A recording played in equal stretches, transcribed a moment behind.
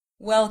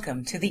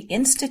Welcome to the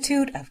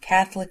Institute of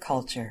Catholic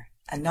Culture,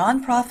 a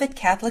nonprofit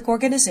Catholic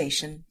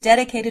organization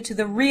dedicated to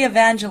the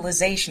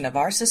re-evangelization of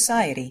our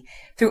society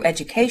through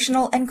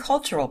educational and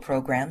cultural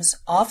programs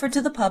offered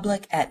to the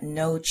public at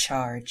no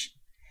charge.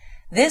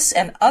 This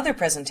and other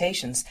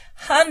presentations,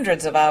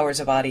 hundreds of hours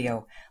of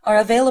audio, are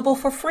available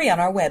for free on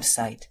our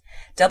website,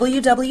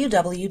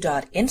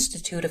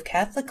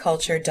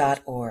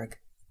 www.instituteofcatholicculture.org.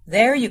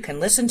 There you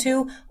can listen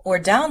to or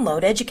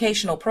download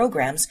educational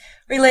programs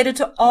related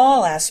to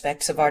all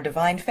aspects of our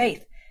divine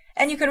faith,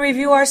 and you can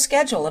review our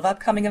schedule of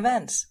upcoming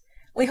events.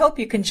 We hope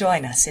you can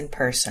join us in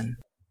person.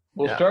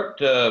 We'll start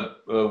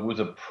with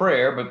a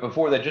prayer, but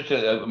before that, just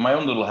my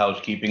own little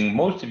housekeeping.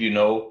 Most of you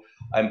know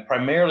I'm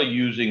primarily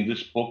using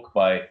this book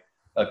by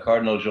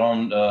Cardinal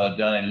Jean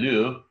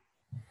Danielou,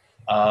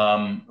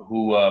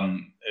 who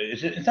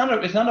it's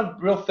not a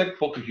real thick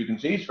book, as you can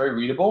see. It's very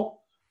readable.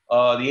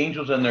 The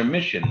Angels and Their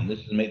Mission. This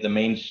is the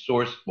main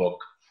source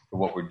book for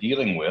what we're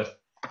dealing with.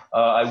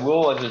 I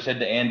will, as I said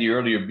to Andy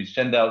earlier,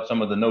 send out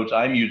some of the notes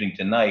I'm using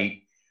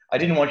tonight. I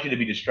didn't want you to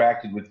be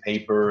distracted with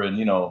paper and,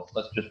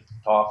 let's just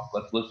talk,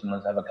 let's listen,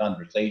 let's have a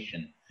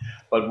conversation.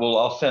 But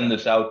I'll send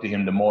this out to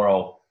him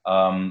tomorrow,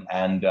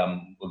 and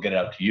we'll get it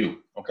out to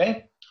you.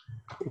 Okay?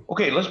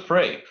 Okay, let's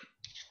pray.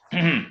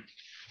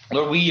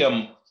 Lord,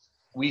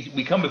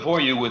 we come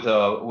before you with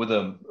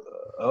a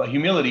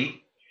humility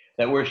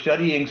that we're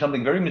studying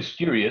something very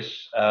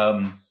mysterious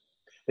that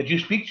you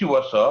speak to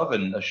us of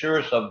and assure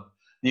us of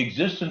the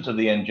existence of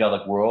the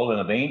angelic world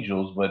and of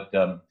angels, but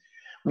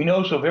we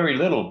know so very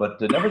little. But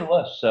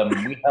nevertheless,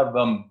 we have,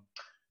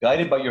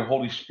 guided by your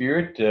Holy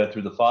Spirit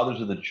through the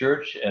fathers of the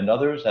church and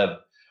others, have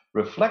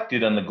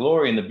reflected on the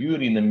glory and the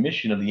beauty and the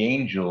mission of the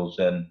angels,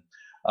 and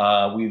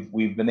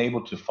we've been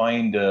able to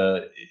find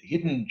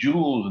hidden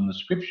jewels in the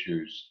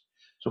scriptures.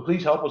 So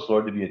please help us,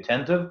 Lord, to be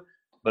attentive,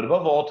 but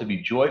above all, to be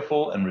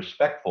joyful and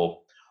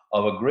respectful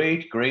of a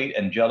great, great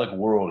angelic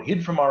world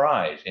hid from our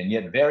eyes and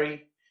yet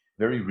very,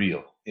 very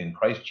real. In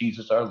Christ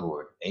Jesus our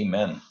Lord.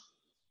 Amen.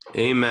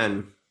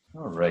 Amen.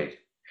 All right.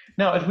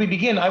 Now, as we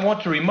begin, I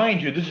want to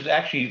remind you, this is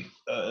actually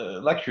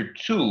lecture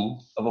 2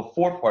 of a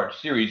 4-part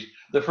series.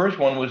 The first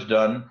one was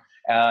done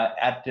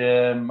at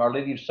Our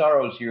Lady of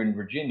Sorrows here in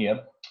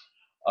Virginia.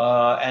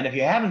 And if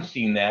you haven't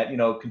seen that,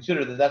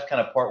 consider that that's kind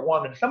of part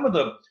 1. And some of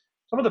the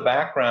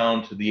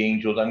background to the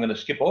angels, I'm going to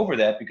skip over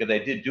that because I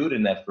did do it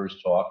in that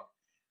first talk.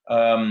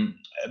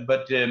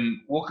 But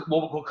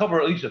we'll cover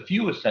at least a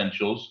few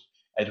essentials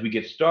as we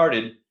get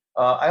started.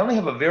 I only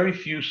have a very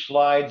few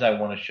slides I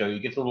want to show you.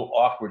 It gets a little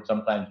awkward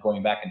sometimes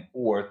going back and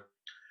forth.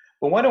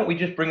 But why don't we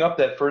just bring up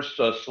that first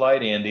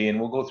slide, Andy, and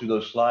we'll go through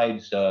those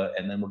slides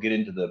and then we'll get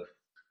into the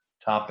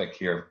topic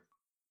here.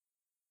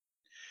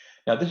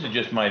 Now, this is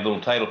just my little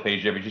title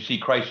page there, but you see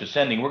Christ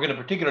Ascending. We're going to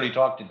particularly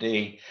talk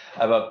today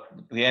about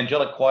the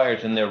angelic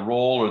choirs and their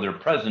role or their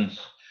presence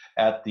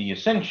at the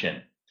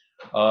Ascension.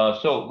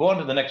 So go on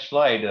to the next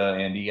slide,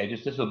 Andy.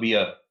 This will be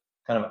a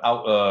kind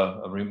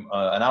of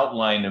an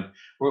outline of,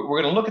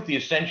 we're going to look at the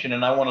Ascension,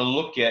 and I want to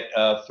look at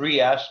 3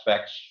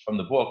 aspects from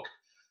the book.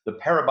 The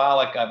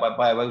parabolic,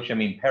 by which I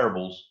mean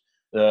parables,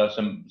 a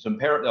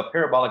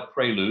parabolic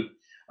prelude,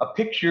 a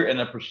picture and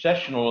a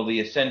processional of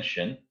the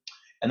Ascension,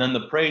 and then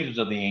the praises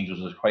of the angels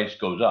as Christ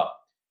goes up.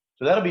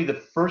 So that'll be the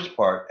first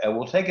part.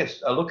 We'll take a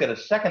look at a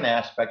second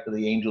aspect of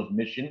the angels'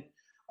 mission,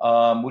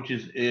 which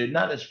is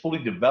not as fully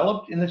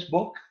developed in this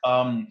book,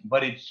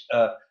 but it's,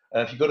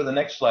 if you go to the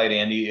next slide,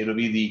 Andy, it'll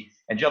be the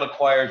angelic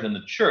choirs in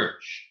the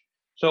church.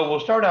 So we'll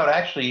start out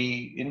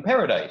actually in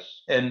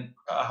paradise and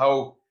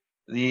how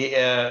the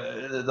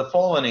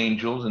fallen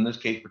angels, in this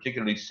case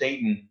particularly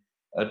Satan,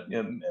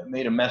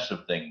 made a mess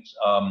of things.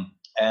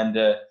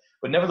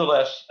 But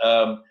nevertheless,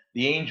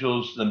 the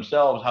angels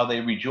themselves, how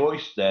they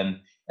rejoice then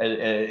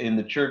in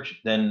the church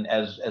then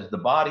as the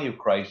body of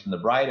Christ and the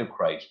bride of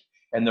Christ,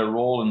 and their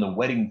role in the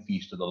wedding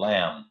feast of the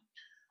Lamb.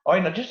 All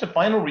right, now just a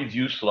final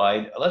review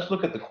slide. Let's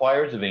look at the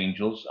choirs of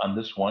angels on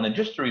this one. And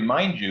just to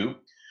remind you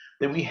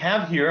that we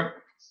have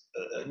here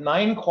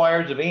 9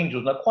 choirs of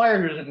angels. Now,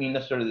 choir doesn't mean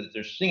necessarily that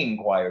they're singing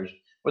choirs,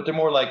 but they're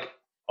more like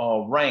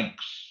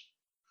ranks.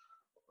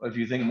 If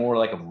you think more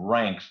like of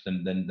ranks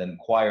than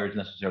choirs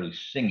necessarily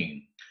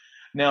singing.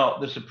 Now,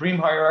 the supreme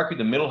hierarchy,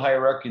 the middle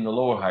hierarchy, and the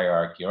lower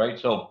hierarchy, all right?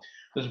 So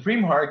the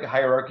supreme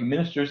hierarchy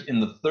ministers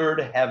in the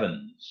 3rd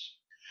heavens.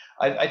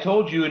 I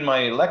told you in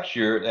my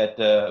lecture that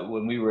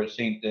when we were at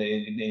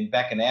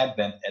back in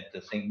Advent at the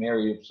St.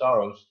 Mary of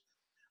Sorrows,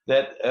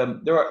 that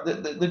there are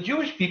the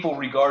Jewish people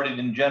regarded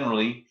in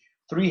generally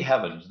 3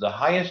 heavens. The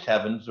highest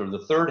heavens, or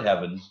the 3rd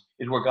heavens,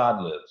 is where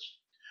God lives.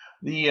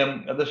 The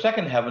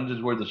 2nd heavens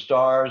is where the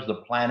stars,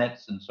 the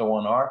planets, and so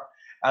on are.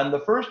 And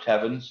the 1st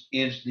heavens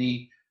is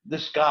the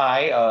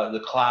sky, the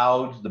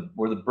clouds,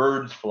 where the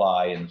birds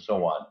fly, and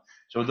so on.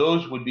 So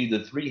those would be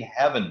the 3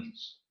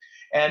 heavens.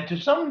 And to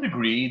some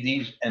degree,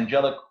 these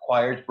angelic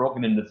choirs,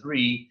 broken into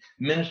 3,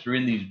 minister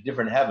in these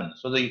different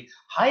heavens. So the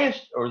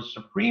highest or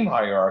supreme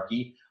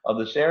hierarchy of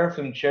the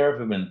seraphim,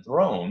 cherubim, and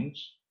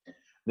thrones,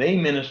 they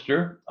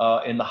minister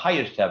in the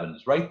highest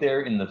heavens. Right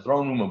there in the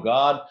throne room of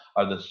God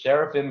are the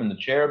seraphim and the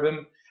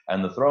cherubim,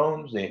 and the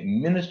thrones. They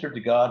minister to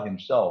God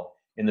himself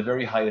in the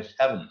very highest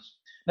heavens.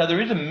 Now,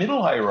 there is a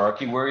middle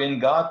hierarchy wherein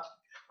God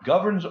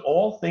governs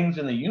all things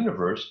in the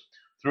universe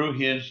through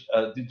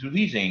through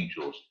these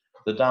angels,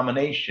 the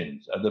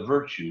dominations, the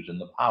virtues,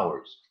 and the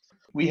powers.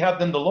 We have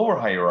then the lower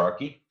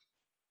hierarchy,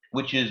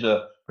 which is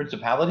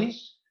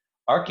principalities,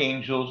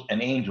 archangels,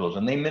 and angels,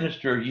 and they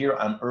minister here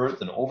on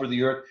earth and over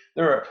the earth.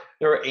 There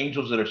are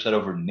angels that are set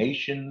over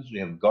nations. We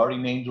have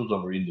guardian angels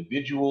over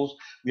individuals.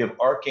 We have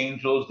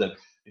archangels that,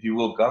 if you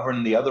will,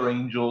 govern the other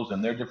angels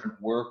and their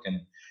different work,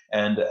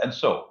 and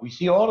so we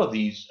see all of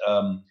these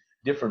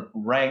different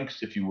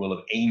ranks, if you will,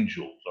 of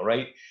angels. All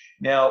right.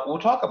 Now we'll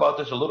talk about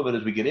this a little bit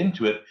as we get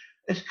into it.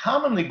 It's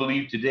commonly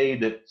believed today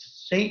that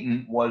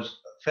Satan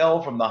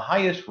fell from the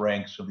highest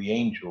ranks of the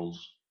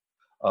angels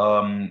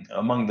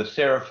among the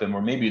seraphim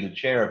or maybe the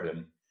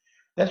cherubim.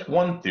 That's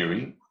one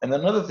theory. And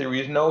another theory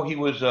is no, he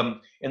was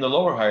in the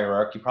lower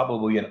hierarchy,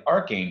 probably an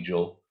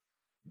archangel,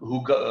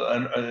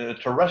 a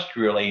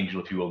terrestrial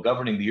angel, if you will,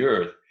 governing the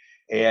earth,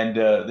 and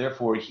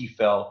therefore he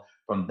fell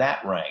from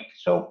that rank.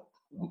 So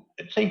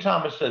St.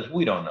 Thomas says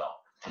we don't know.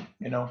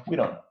 We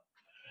don't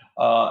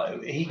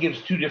know. He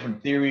gives two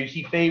different theories.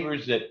 He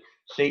favors that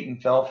Satan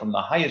fell from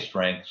the highest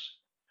ranks,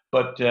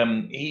 but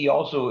he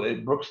also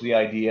brooks the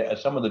idea,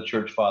 as some of the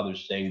church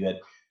fathers say, that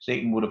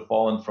Satan would have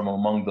fallen from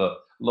among the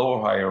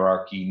lower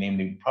hierarchy,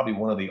 namely probably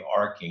one of the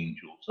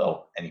archangels.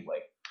 So anyway,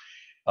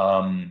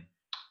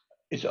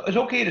 it's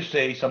okay to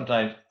say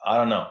sometimes, I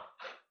don't know.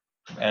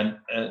 And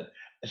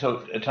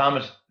so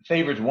Thomas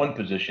favors one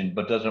position,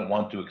 but doesn't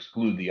want to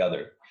exclude the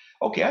other.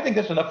 Okay, I think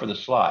that's enough for the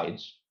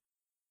slides.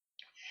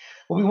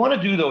 What we want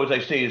to do, though, as I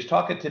say, is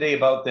talk today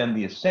about then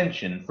the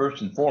ascension,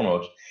 first and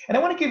foremost. And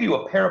I want to give you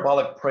a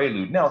parabolic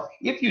prelude. Now,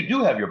 if you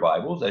do have your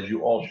Bibles, as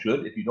you all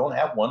should, if you don't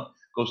have one,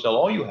 go sell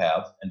all you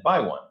have and buy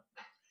one.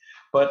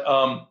 But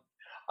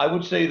I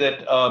would say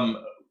that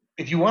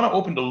if you want to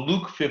open to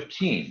Luke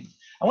 15,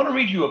 I want to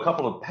read you a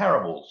couple of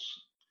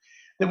parables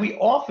that we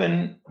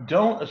often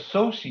don't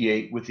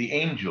associate with the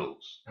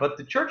angels, but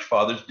the church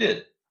fathers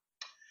did.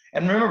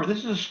 And remember,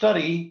 this is a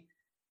study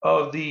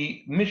of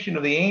the mission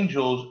of the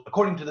angels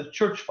according to the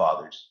church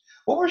fathers.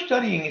 What we're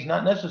studying is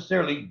not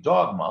necessarily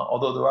dogma,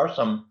 although there are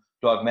some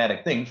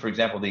dogmatic things, for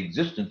example, the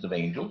existence of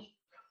angels,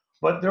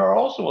 but there are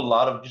also a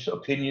lot of just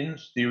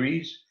opinions,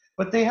 theories,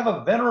 but they have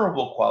a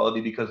venerable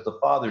quality because the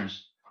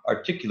fathers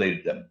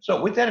articulated them.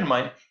 So with that in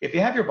mind, if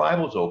you have your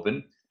Bibles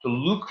open to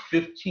Luke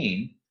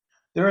 15,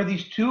 there are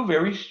these two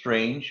very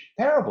strange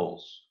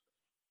parables.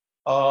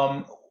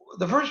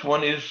 The first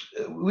one is,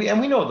 we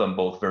know them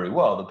both very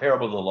well, the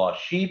parable of the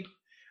lost sheep,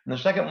 and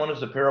the second one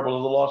is the parable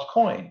of the lost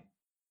coin.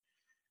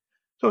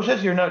 So it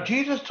says here, now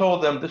Jesus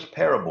told them this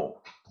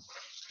parable.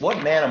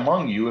 What man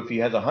among you, if he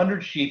has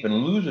 100 sheep and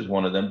loses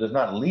one of them, does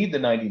not leave the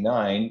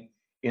 99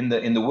 in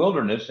the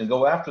wilderness and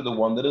go after the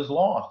one that is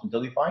lost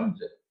until he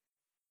finds it?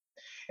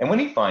 And when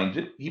he finds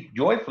it, he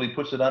joyfully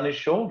puts it on his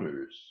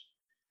shoulders.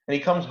 And he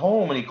comes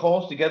home and he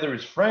calls together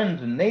his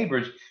friends and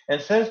neighbors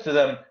and says to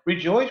them,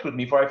 rejoice with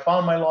me, for I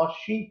found my lost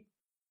sheep.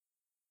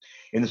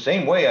 In the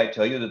same way, I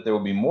tell you that there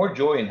will be more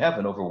joy in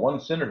heaven over one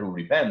sinner who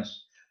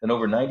repents than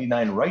over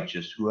 99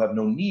 righteous who have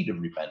no need of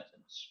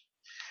repentance.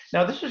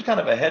 Now, this is kind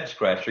of a head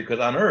scratcher because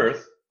on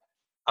earth,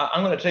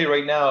 I'm going to tell you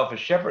right now, if a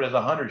shepherd has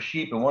 100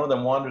 sheep and one of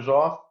them wanders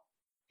off,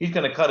 he's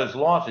going to cut his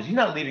losses. He's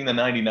not leaving the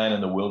 99 in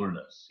the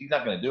wilderness. He's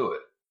not going to do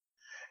it.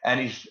 And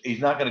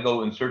he's not going to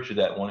go in search of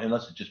that one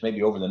unless it's just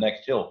maybe over the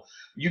next hill.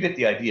 You get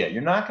the idea.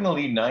 You're not going to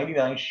leave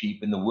 99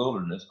 sheep in the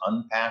wilderness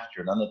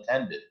unpastured,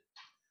 unattended,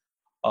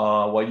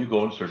 while you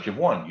go in search of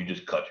one. You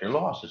just cut your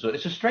losses. So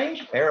it's a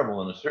strange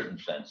parable in a certain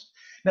sense.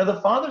 Now,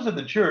 the fathers of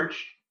the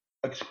church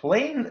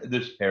explain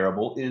this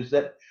parable is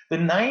that the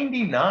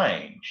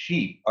 99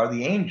 sheep are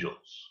the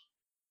angels,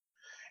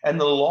 and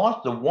the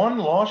one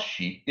lost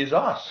sheep is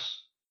us.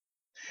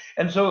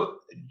 And so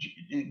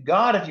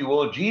God, if you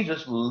will,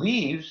 Jesus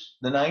leaves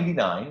the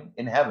 99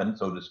 in heaven,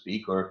 so to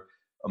speak, or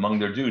among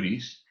their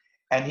duties,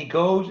 and he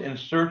goes in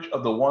search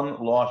of the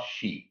one lost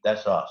sheep.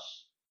 That's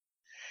us.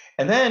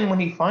 And then when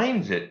he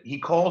finds it, he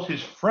calls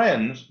his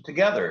friends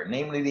together,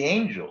 namely the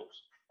angels,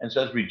 and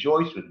says,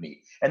 rejoice with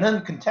me. And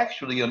then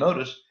contextually, you'll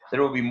notice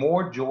there will be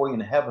more joy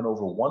in heaven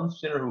over one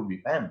sinner who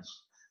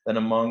repents than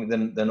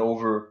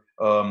over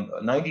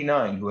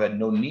 99 who had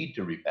no need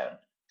to repent.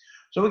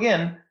 So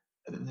again,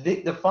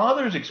 the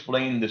fathers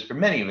explained this, for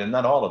many of them,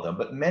 not all of them,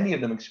 but many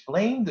of them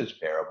explained this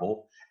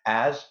parable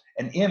as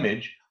an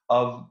image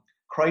of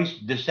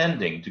Christ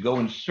descending to go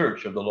in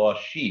search of the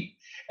lost sheep,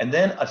 and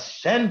then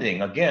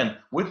ascending again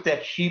with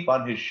that sheep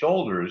on his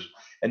shoulders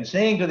and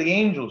saying to the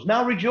angels,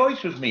 now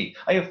rejoice with me,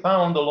 I have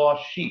found the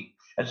lost sheep.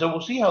 And so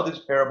we'll see how this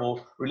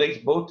parable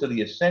relates both to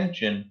the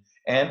ascension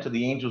and to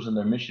the angels and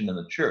their mission in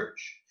the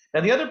church. Now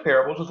the other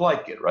parables is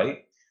like it,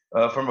 right?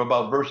 From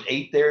about verse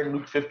 8 there in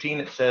Luke 15,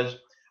 it says,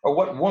 or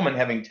what woman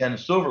having 10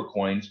 silver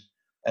coins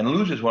and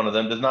loses one of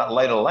them does not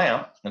light a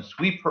lamp and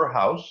sweep her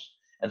house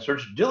and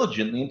search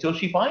diligently until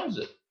she finds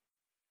it?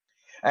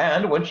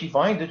 And when she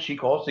finds it, she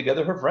calls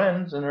together her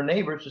friends and her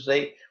neighbors to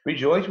say,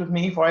 rejoice with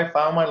me, for I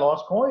found my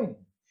lost coin.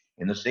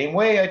 In the same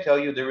way, I tell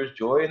you, there is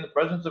joy in the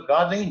presence of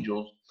God's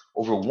angels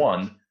over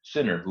one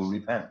sinner who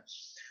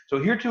repents.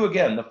 So here too,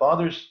 again,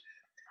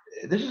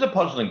 this is a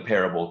puzzling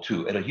parable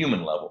too, at a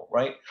human level,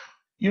 right?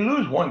 You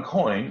lose one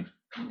coin,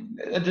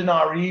 a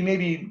denarii,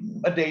 maybe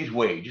a day's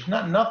wage. It's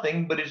not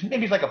nothing, but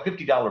maybe it's like a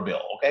 $50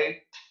 bill,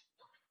 okay?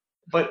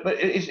 But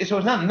so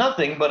it's not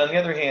nothing, but on the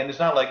other hand, it's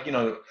not like,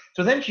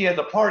 so then she has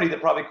a party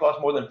that probably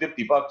costs more than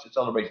 $50 to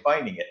celebrate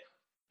finding it.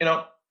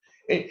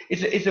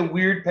 It's a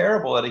weird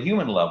parable at a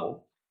human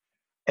level.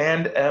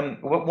 And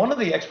one of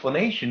the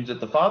explanations that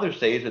the fathers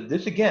say is that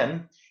this,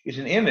 again, is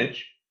an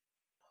image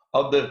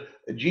of the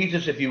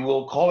Jesus, if you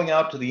will, calling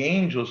out to the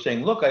angels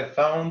saying, look, I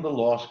found the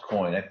lost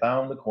coin. I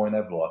found the coin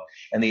I've lost.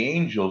 And the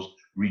angels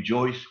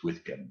rejoice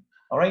with him.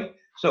 All right.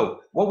 So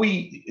what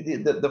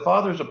the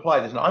fathers apply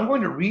this. Now I'm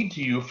going to read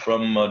to you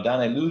from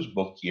Dana Liu's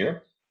book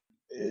here,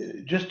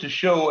 just to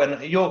show, and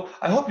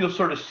I hope you'll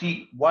sort of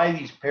see why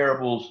these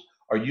parables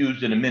are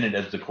used in a minute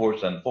as the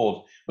course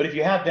unfolds. But if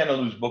you have Dana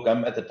Liu's book,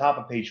 I'm at the top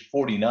of page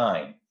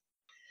 49.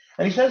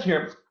 And he says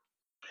here,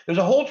 there's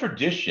a whole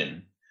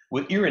tradition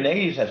with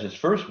Irenaeus as his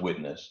first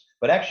witness,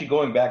 but actually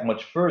going back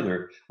much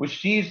further, which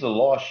sees the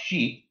lost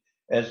sheep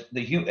as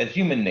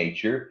human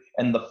nature,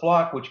 and the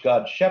flock which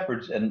God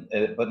shepherds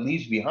but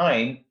leaves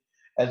behind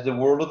as the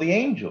world of the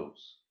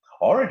angels.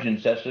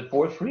 Origen sets it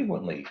forth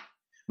frequently.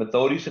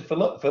 Methodius of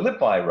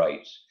Philippi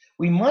writes,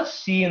 we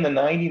must see in the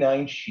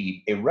 99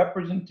 sheep a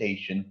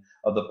representation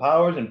of the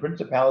powers and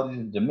principalities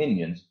and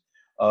dominions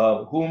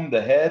whom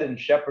the head and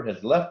shepherd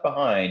has left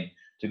behind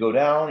to go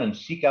down and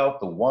seek out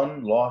the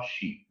one lost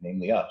sheep,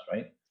 namely us,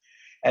 right?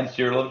 And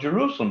Cyril of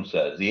Jerusalem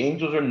says, the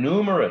angels are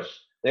numerous.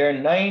 There are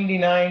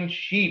 99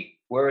 sheep,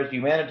 whereas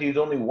humanity is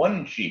only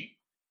one sheep.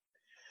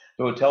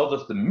 So it tells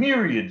us the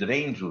myriads of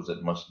angels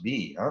it must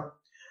be,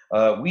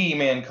 we,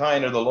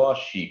 mankind, are the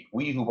lost sheep,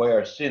 we who by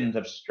our sins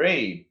have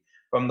strayed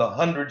from the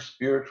 100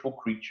 spiritual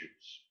creatures.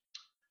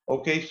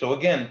 Okay, so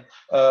again,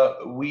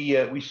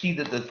 we see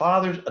that the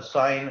fathers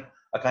assign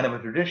a kind of a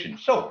tradition.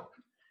 So,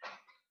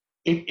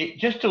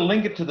 just to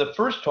link it to the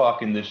first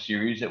talk in this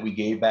series that we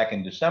gave back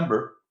in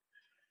December,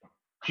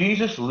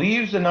 Jesus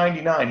leaves the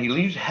 99, he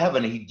leaves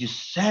heaven, he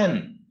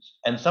descends,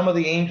 and some of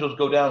the angels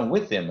go down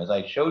with him, as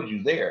I showed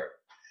you there.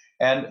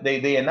 And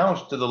they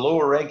announce to the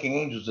lower ranking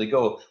angels, they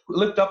go,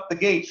 lift up the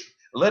gates,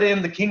 let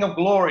in the King of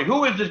glory.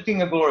 Who is this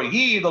King of glory?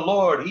 He, the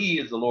Lord, he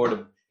is the Lord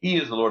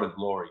of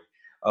glory.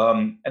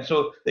 And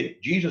so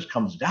Jesus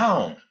comes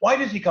down. Why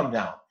does he come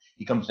down?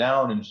 He comes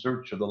down in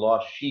search of the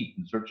lost sheep,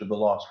 in search of the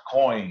lost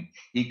coin.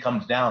 He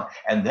comes down,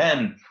 and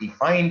then he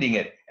finding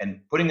it and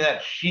putting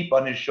that sheep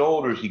on his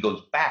shoulders, he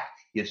goes back.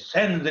 He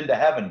ascends into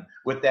heaven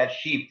with that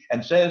sheep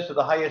and says to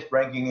the highest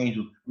ranking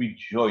angel,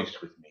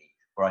 rejoice with me,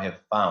 for I have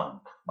found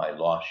my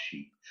lost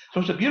sheep.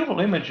 So it's a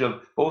beautiful image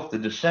of both the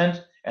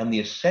descent and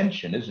the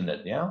ascension, isn't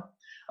it? Yeah,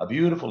 a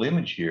beautiful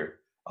image here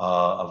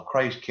of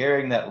Christ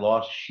carrying that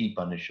lost sheep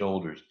on his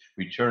shoulders,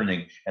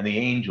 returning, and the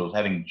angels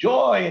having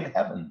joy in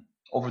heaven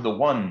over the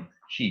one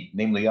sheep,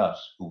 namely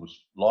us, who was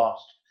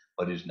lost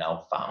but is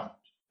now found.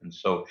 And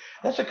so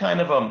that's a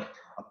kind of a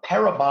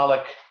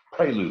parabolic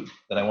prelude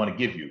that I want to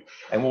give you,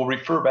 and we'll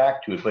refer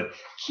back to it. But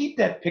keep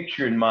that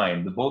picture in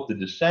mind, both the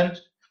descent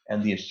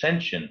and the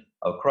ascension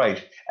of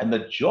Christ, and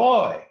the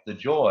joy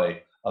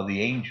of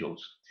the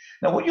angels.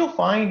 Now, what you'll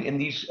find in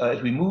these,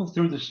 as we move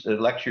through this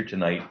lecture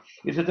tonight,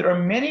 is that there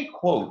are many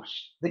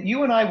quotes that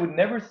you and I would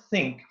never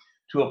think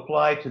to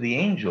apply to the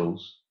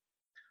angels.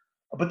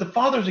 But the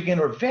fathers, again,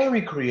 are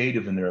very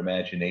creative in their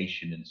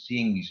imagination and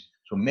seeing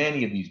so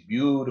many of these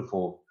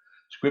beautiful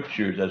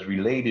scriptures as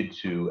related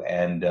to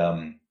and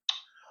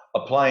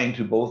applying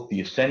to both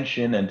the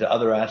ascension and to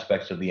other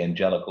aspects of the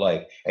angelic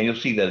life. And you'll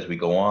see that as we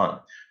go on.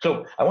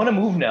 So I want to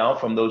move now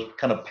from those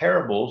kind of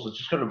parables. Let's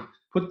just sort of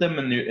put them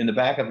in the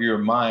back of your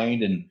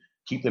mind and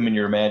keep them in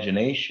your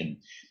imagination.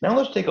 Now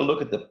let's take a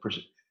look at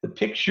the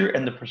picture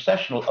and the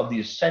processional of the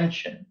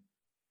ascension.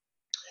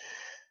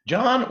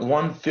 John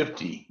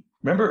 1:50.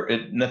 Remember,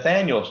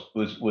 Nathanael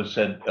was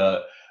said,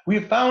 we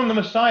have found the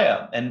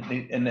Messiah, and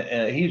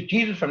he's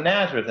Jesus from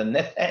Nazareth. And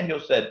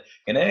Nathanael said,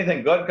 can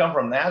anything good come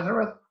from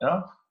Nazareth?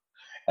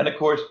 And of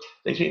course,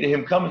 they say to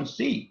him, come and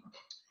see.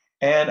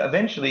 And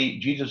eventually,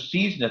 Jesus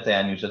sees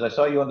Nathanael, says, I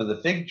saw you under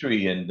the fig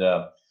tree, and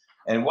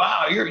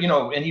wow,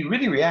 and he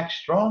really reacts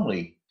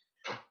strongly.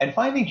 And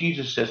finally,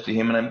 Jesus says to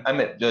him, and I'm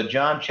at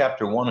John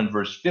chapter 1 and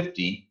verse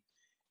 50,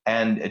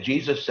 and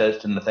Jesus says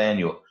to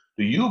Nathanael,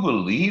 do you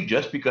believe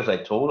just because I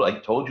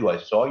told you I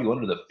saw you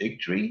under the fig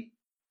tree?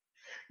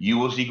 You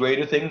will see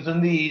greater things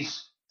than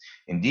these.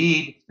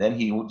 Indeed, then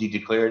he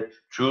declared,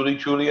 truly,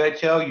 truly, I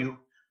tell you,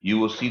 you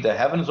will see the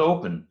heavens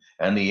open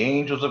and the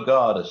angels of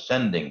God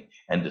ascending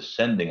and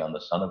descending on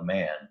the Son of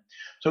Man.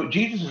 So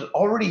Jesus is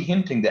already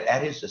hinting that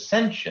at his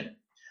ascension,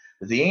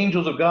 that the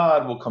angels of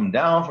God will come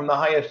down from the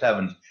highest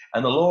heavens,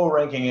 and the lower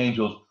ranking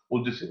angels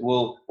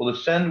will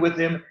ascend with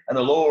him, and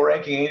the lower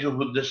ranking angels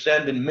will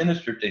descend and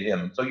minister to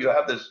him. So you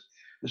have this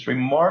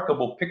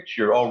remarkable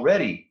picture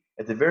already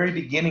at the very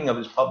beginning of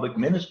his public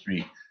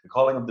ministry, the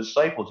calling of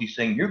disciples. He's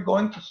saying, you're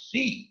going to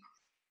see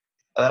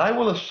that I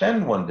will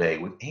ascend one day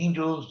with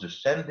angels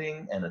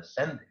descending and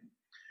ascending.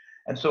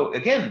 And so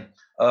again,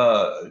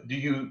 do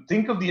you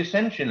think of the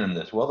ascension in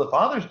this? Well, the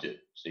fathers did,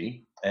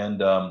 see,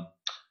 and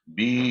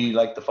be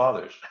like the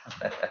fathers.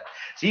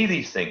 See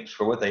these things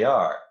for what they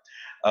are.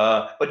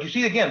 But you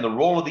see again the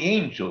role of the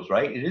angels,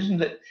 right? It isn't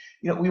that,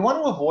 we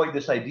want to avoid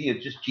this idea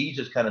of just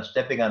Jesus kind of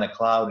stepping on a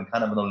cloud and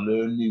kind of in a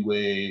lonely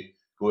way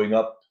going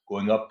up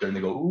there, and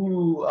they go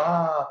ooh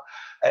ah,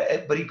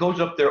 but he goes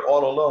up there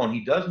all alone.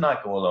 He does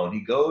not go alone.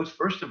 He goes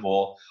first of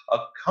all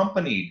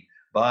accompanied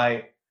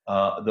by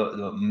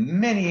the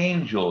many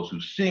angels who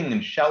sing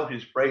and shout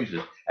his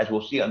praises, as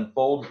we'll see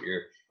unfold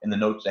here in the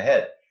notes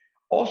ahead.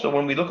 Also,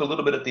 when we look a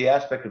little bit at the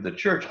aspect of the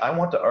church, I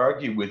want to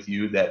argue with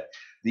you that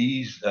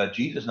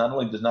Jesus not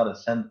only does not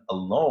ascend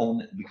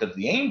alone because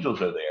the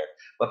angels are there,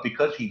 but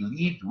because he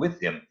leads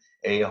with him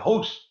a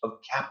host of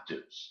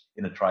captives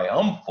in a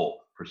triumphal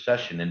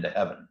procession into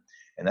heaven.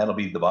 And that'll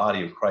be the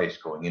body of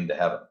Christ going into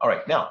heaven. All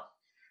right, now,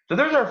 so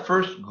there's our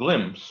first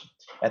glimpse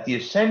at the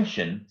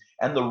ascension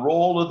and the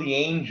role of the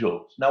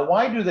angels. Now,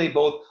 why do they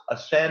both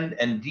ascend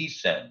and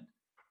descend?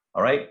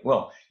 All right,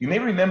 well, you may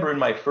remember in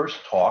my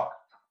first talk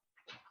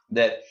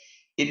that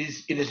it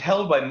is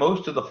held by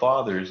most of the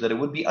fathers that it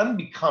would be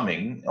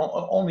unbecoming,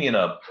 only in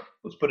a,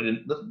 let's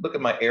look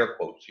at my air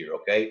quotes here,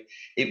 okay?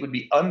 It would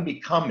be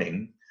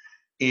unbecoming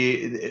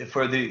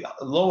for the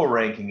lower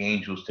ranking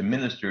angels to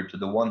minister to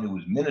the one who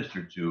was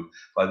ministered to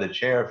by the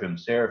cherubim,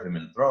 seraphim,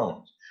 and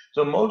thrones.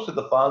 So most of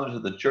the fathers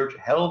of the church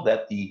held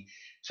that the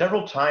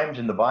several times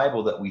in the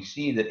Bible that we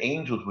see that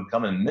angels would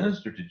come and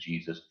minister to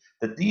Jesus,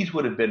 that these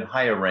would have been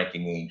higher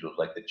ranking angels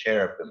like the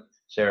cherubim,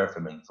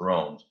 seraphim, and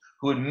thrones,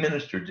 who had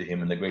ministered to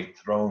him in the great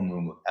throne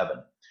room of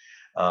heaven,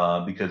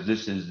 because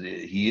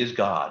he is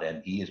God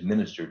and he is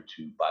ministered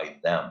to by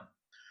them.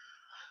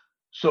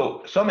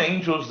 So some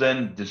angels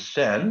then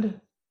descend.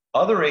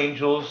 Other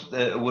angels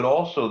would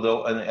also,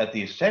 though, at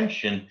the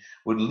ascension,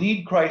 would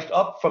lead Christ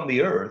up from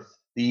the earth.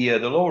 The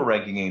lower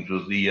ranking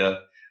angels,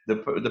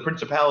 the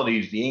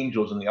principalities, the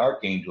angels, and the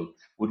archangels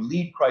would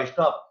lead Christ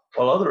up,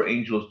 while other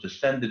angels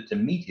descended to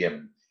meet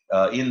him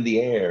in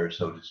the air,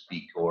 so to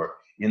speak, or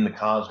in the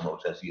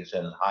cosmos as he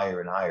ascended higher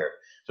and higher.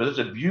 So there's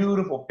a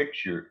beautiful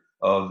picture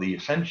of the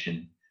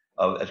ascension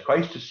as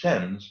Christ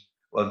ascends,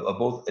 of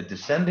both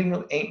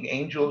descending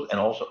angels and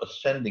also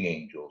ascending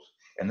angels.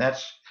 And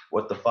that's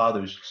what the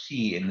fathers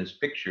see in this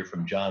picture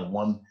from John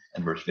 1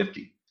 and verse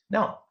 50.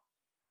 Now,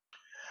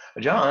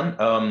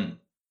 John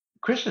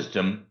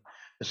Chrysostom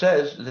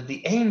says that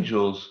the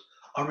angels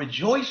are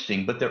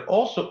rejoicing, but they're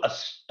also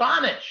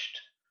astonished.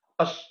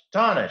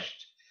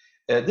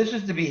 This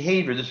is the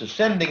behavior, this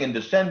ascending and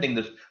descending,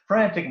 this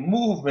frantic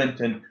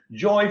movement and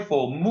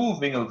joyful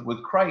moving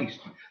with Christ.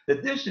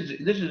 That this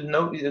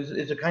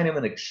is a kind of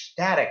an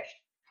ecstatic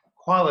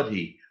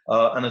quality,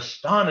 an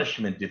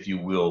astonishment, if you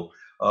will.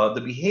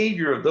 The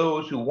behavior of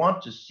those who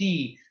want to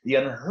see the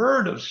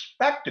unheard of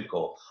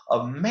spectacle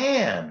of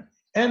man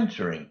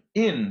entering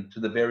into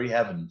the very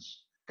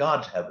heavens,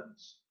 God's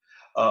heavens.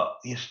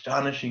 The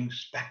astonishing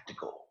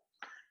spectacle.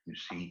 You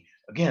see,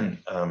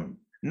 again,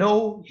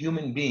 no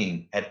human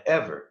being had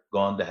ever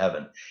gone to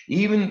heaven.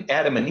 Even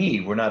Adam and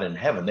Eve were not in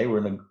heaven. They were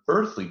in an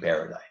earthly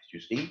paradise, you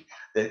see.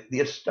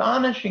 The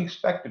astonishing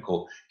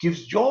spectacle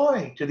gives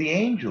joy to the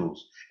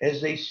angels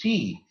as they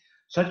see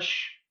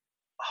such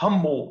a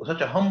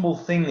humble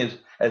thing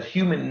as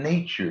human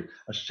nature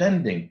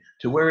ascending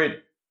to where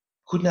it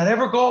could not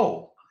ever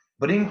go.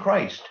 But in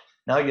Christ,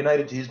 now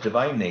united to his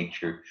divine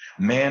nature,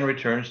 man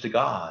returns to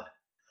God.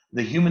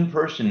 The human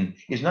person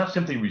is not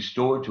simply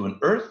restored to an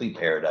earthly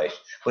paradise,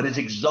 but is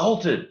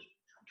exalted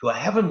to a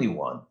heavenly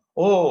one.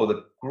 Oh,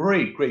 the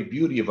great, great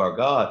beauty of our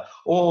God.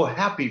 Oh,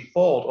 happy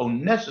fault. Oh,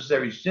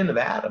 necessary sin of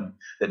Adam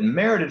that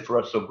merited for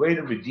us so great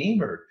a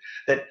Redeemer,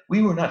 that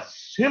we were not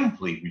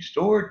simply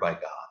restored by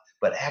God,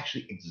 but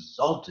actually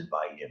exalted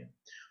by him.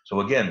 So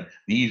again,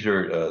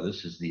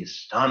 this is the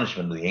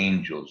astonishment of the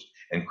angels.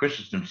 And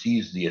Chrysostom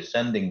sees the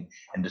ascending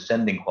and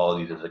descending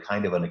qualities as a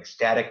kind of an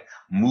ecstatic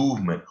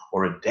movement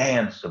or a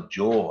dance of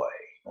joy.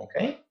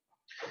 Okay?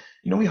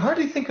 We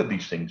hardly think of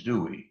these things,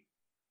 do we?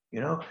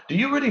 Do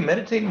you really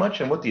meditate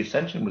much on what the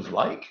ascension was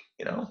like?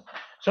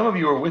 Some of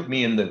you were with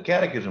me in the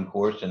catechism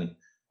course, and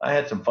I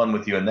had some fun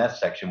with you in that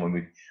section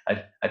when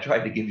I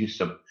tried to give you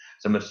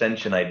some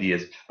ascension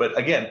ideas. But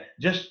again,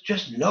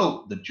 just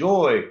note the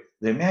joy,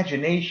 the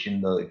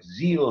imagination, the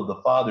zeal of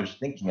the fathers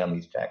thinking on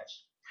these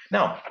texts.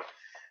 Now,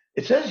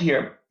 it says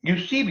here,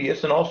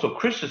 Eusebius and also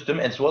Chrysostom,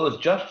 as well as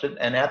Justin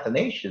and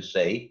Athanasius,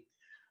 say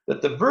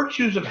that the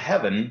virtues of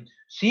heaven,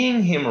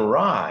 seeing him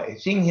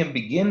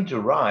begin to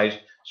rise,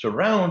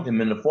 surround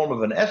him in the form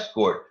of an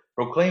escort,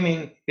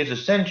 proclaiming his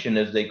ascension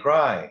as they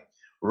cry,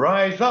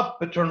 "Rise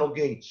up, eternal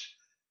gates,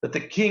 that the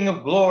King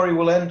of glory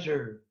will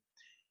enter."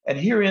 And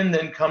herein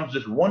then comes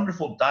this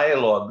wonderful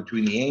dialogue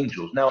between the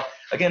angels. Now,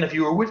 again, if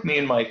you were with me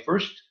in my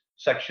first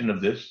section of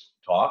this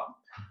talk,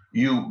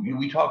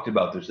 we talked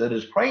about this, that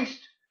as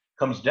Christ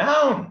comes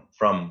down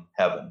from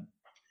heaven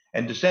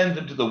and descends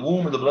into the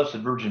womb of the Blessed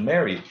Virgin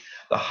Mary,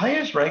 The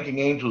highest ranking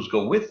angels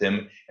go with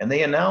him, and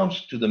they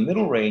announce to the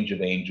middle range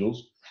of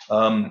angels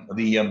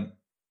the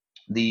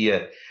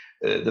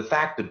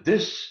fact that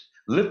this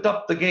lift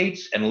up the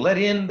gates and let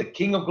in the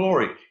King of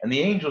glory. And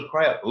the angels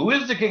cry out, who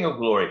is the King of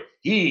glory?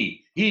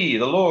 He, the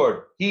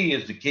Lord, he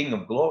is the King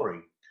of glory.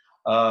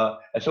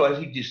 And so as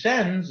he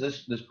descends,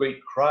 this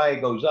great cry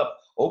goes up,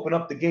 open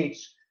up the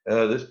gates.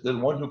 The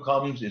one who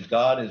comes is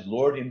God, is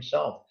Lord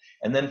himself.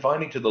 And then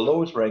finally to the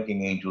lowest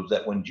ranking angels,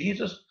 that when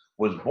Jesus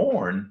was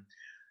born,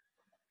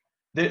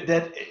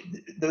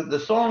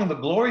 the song, the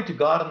glory to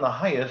God in the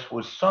highest,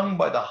 was sung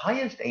by the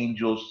highest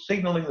angels,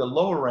 signaling the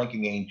lower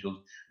ranking angels,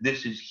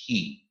 this is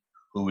he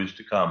who is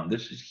to come.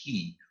 This is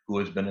he who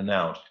has been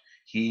announced.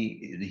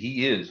 He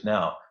is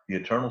now the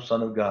eternal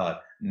Son of God,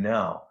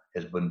 now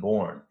has been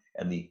born.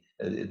 And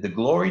the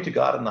glory to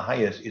God in the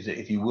highest is,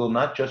 if you will,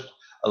 not just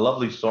a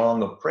lovely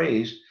song of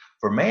praise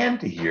for man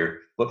to hear,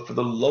 but for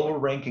the lower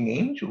ranking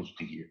angels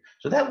to hear.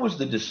 So that was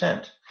the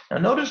descent. Now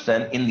notice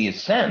then, in the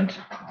ascent,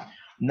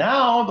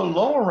 now the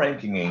lower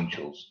ranking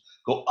angels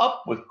go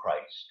up with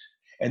Christ,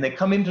 and they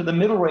come into the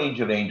middle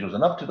range of angels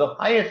and up to the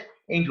highest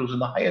angels in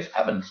the highest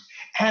heavens.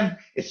 And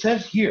it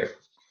says here,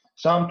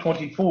 Psalm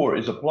 24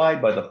 is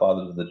applied by the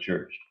fathers of the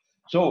church.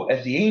 So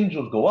as the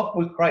angels go up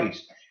with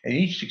Christ, and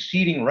each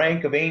succeeding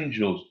rank of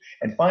angels,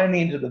 and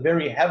finally into the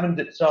very heavens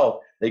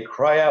itself, they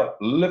cry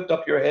out, lift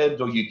up your heads,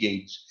 O ye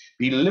gates,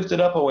 be lifted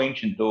up, O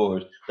ancient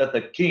doors, that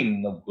the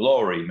King of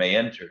glory may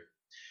enter.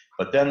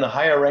 But then the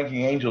higher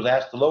ranking angels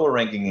ask the lower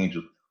ranking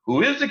angels,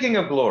 who is the King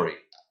of glory?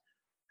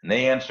 And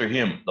they answer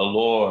him, the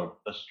Lord,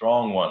 the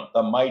strong one,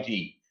 the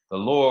mighty, the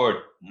Lord,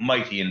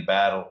 mighty in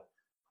battle.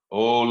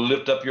 Oh,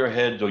 lift up your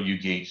heads, O you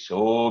gates.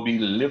 Oh, be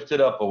lifted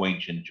up, O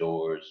ancient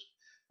doors,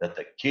 that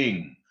the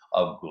King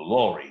of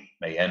glory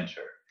may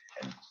enter.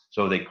 And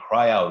so they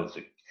cry out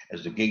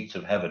as the gates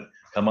of heaven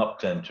come up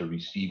then to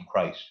receive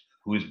Christ,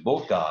 who is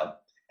both God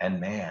and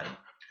man.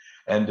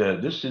 And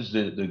this is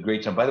the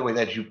great psalm. By the way,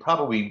 that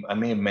I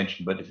may have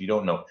mentioned, but if you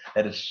don't know,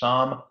 that is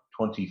Psalm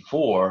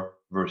 24,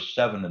 verse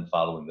 7 and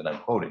following that I'm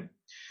quoting.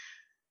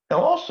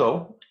 Now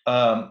also,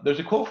 there's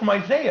a quote from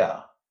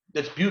Isaiah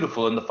that's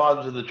beautiful, and the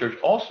fathers of the church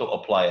also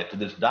apply it to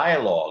this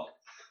dialogue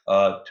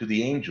to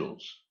the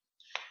angels.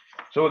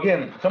 So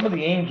again, some of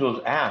the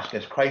angels ask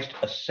as Christ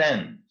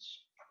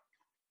ascends,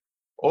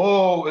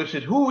 oh, it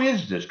says, who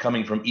is this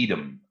coming from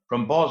Edom,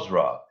 from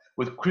Bozrah,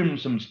 with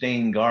crimson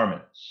stained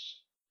garments?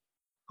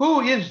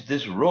 Who is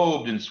this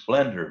robed in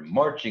splendor,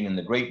 marching in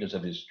the greatness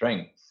of his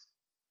strength?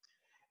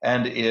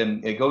 And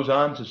it goes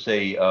on to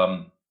say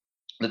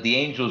that the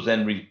angels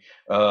then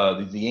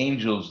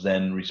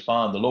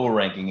respond, the lower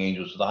ranking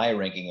angels to the higher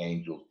ranking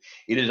angels.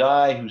 It is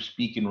I who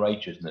speak in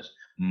righteousness,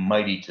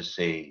 mighty to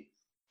save.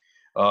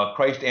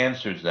 Christ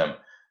answers them.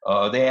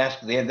 They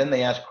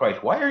ask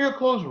Christ, why are your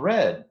clothes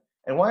red?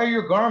 And why are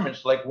your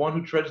garments like one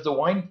who treads the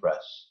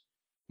winepress?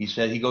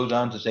 He goes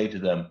on to say to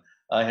them,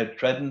 I have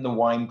trodden the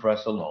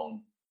winepress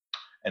alone,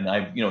 and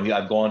I've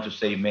gone to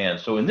save man.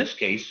 So in this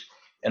case,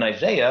 in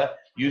Isaiah,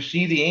 you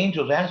see the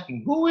angels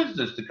asking, who is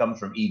this that comes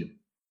from Edom?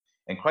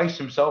 And Christ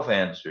himself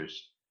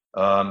answers,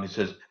 he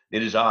says,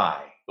 it is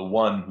I, the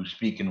one who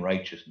speak in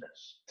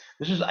righteousness.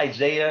 This is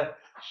Isaiah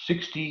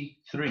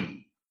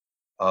 63,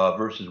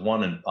 verses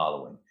 1 and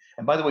following.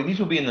 And by the way, these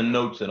will be in the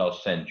notes that I'll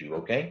send you,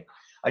 okay?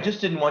 I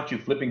just didn't want you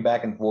flipping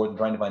back and forth and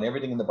trying to find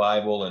everything in the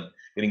Bible and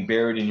getting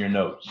buried in your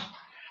notes.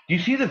 Do you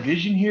see the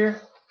vision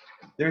here?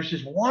 There's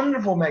this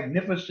wonderful,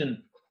 magnificent,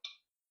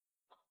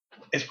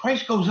 as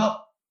Christ goes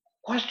up,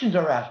 questions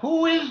are asked.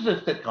 Who is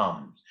this that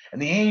comes?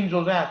 And the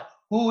angels ask,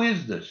 who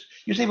is this?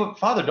 You say, but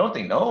Father, don't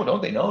they know?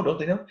 Don't they know? Don't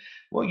they know?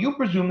 Well, you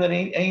presume that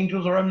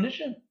angels are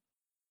omniscient.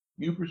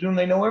 You presume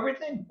they know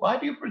everything. Why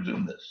do you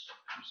presume this?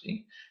 You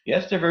see?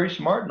 Yes, they're very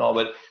smart and all,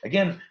 but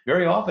again,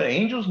 very often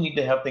angels need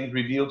to have things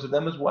revealed to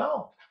them as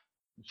well.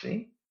 You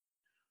see?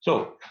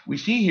 So we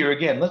see here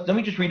again, let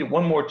me just read it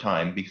one more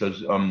time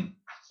because,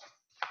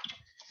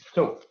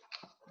 so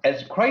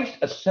as Christ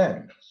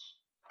ascends,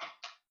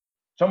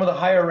 some of the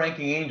higher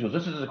ranking angels,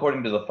 this is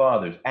according to the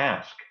fathers,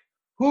 ask,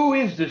 who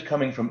is this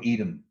coming from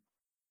Edom,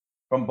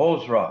 from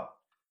Bozrah,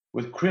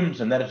 with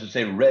crimson, that is to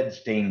say, red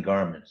stained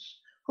garments?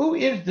 Who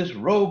is this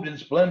robed in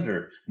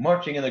splendor,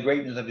 marching in the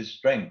greatness of his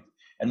strength?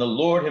 And the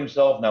Lord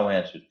himself now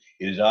answered,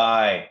 it is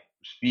I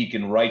who speak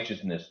in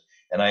righteousness,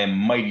 and I am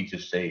mighty to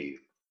save.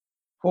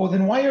 Oh,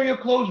 then why are your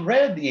clothes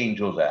red, the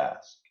angels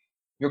ask?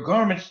 Your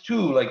garments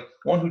too, like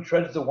one who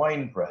treads the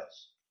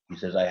winepress. He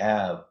says, I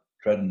have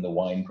trodden the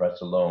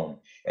winepress alone,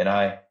 and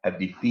I have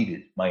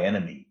defeated my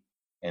enemy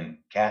and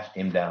cast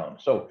him down.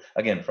 So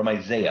again, from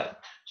Isaiah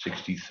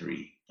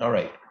 63. All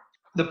right.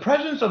 The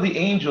presence of the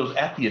angels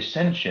at the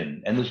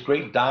ascension and this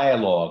great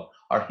dialogue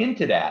are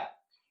hinted at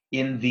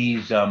in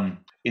these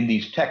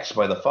texts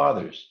by the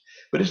fathers.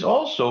 But it's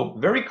also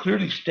very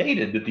clearly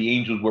stated that the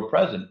angels were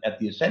present at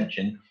the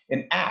ascension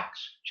in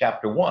Acts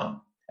chapter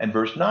 1 and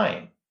verse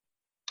 9.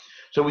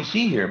 So we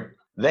see here,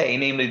 they,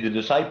 namely the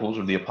disciples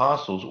or the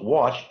apostles,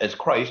 watched as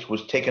Christ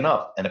was taken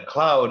up, and a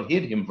cloud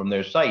hid him from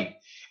their sight.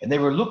 And they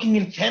were looking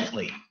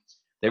intently.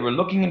 They were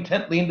looking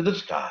intently into the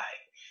sky.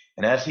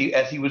 And as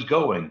he was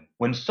going,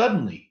 when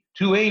suddenly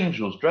 2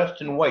 angels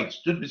dressed in white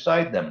stood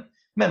beside them.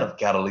 Men of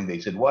Galilee, they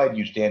said, why do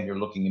you stand here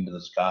looking into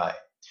the sky?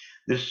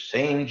 This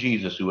same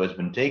Jesus who has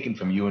been taken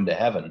from you into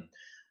heaven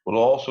will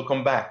also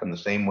come back in the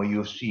same way you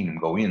have seen him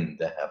go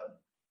into heaven.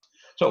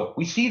 So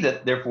we see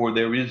that, therefore,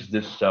 there is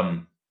this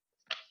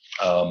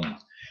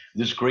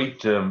this great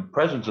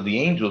presence of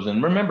the angels.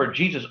 And remember,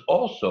 Jesus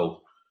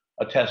also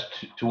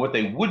attests to what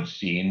they would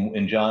see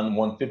in John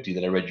 1:50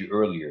 that I read you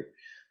earlier.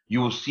 You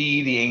will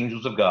see the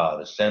angels of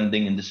God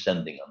ascending and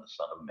descending on the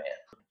Son of Man.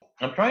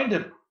 I'm trying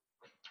to,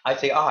 I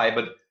say I,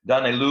 but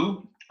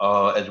Danelu,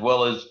 as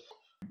well as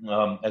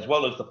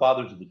the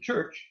fathers of the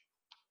church,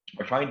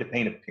 are trying to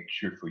paint a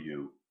picture for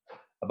you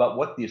about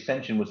what the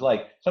ascension was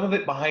like. Some of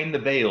it behind the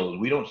veil.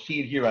 We don't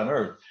see it here on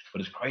earth,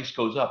 but as Christ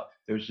goes up,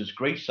 there's this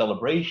great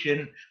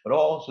celebration, but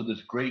also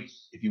this great,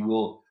 if you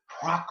will,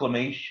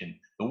 proclamation.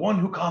 The one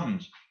who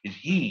comes is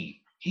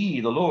he,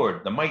 the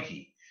Lord, the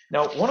mighty.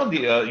 Now, one of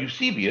the,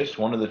 Eusebius,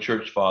 one of the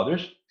church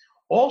fathers,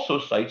 also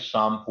cites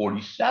Psalm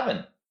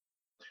 47,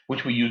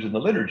 which we use in the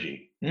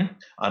liturgy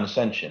on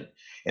ascension.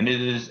 And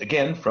it is,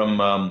 again, from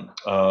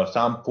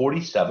Psalm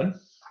 47.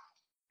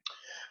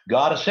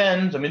 God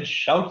ascends amid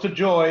shouts of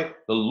joy,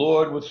 the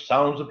Lord with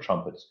sounds of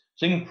trumpets.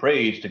 Sing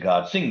praise to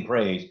God, sing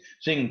praise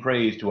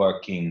to our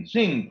King.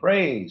 Sing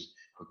praise,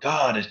 for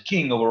God is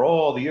king over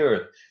all the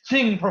earth.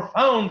 Sing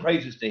profound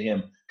praises to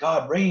him.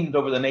 God reigns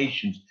over the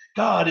nations.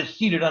 God is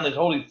seated on his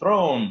holy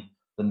throne.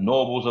 The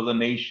nobles of the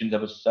nations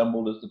have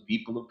assembled as the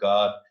people of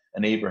God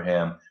and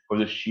Abraham, for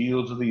the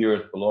shields of the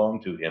earth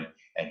belong to him,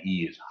 and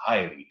he is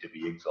highly to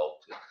be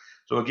exalted.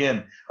 So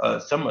again,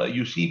 some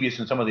Eusebius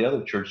and some of the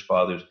other church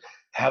fathers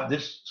have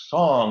this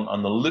song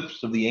on the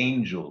lips of the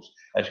angels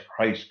as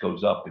Christ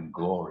goes up in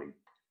glory.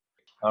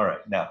 All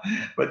right, now,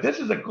 but this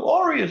is a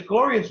glorious,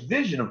 glorious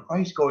vision of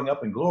Christ going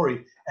up in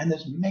glory, and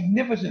this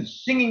magnificent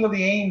singing of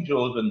the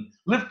angels and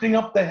lifting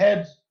up the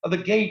heads of the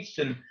gates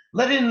and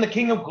let in the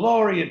King of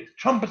glory, and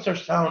trumpets are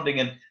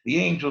sounding and the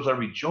angels are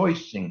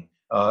rejoicing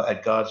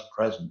at God's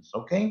presence,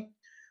 okay?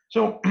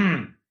 So,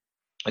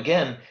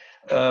 again,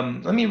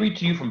 let me read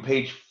to you from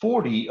page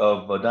 40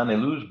 of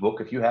Danelu's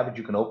book. If you have it,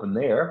 you can open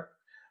there.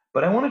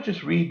 But I want to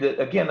just read that,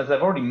 again, as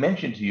I've already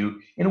mentioned to you,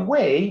 in a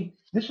way,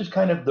 this is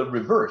kind of the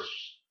reverse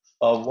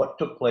of what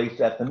took place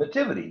at the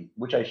Nativity,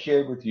 which I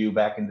shared with you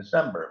back in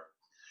December.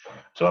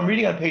 So I'm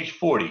reading on page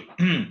 40.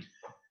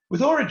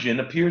 With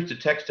Origen appears the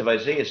text of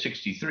Isaiah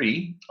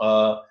 63,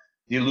 the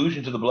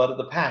allusion to the blood of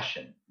the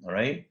Passion, all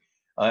right?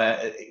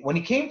 When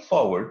he came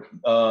forward,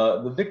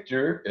 as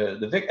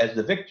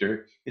the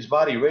victor, his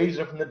body raised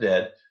up from the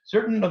dead,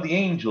 certain of the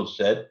angels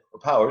said, or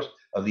powers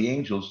of the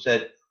angels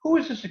said, who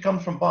is this that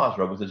comes from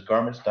Basra with his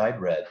garments dyed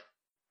red?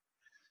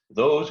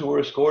 Those who were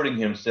escorting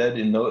him said,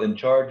 in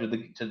charge of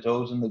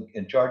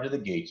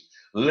the gates,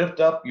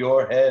 lift up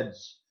your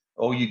heads,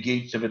 O you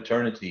gates of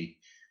eternity.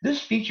 This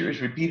feature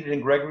is repeated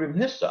in Gregory of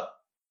Nyssa.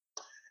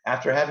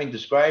 After having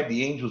described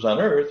the angels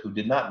on earth who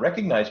did not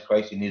recognize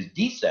Christ in his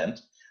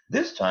descent,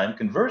 this time,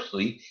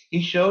 conversely,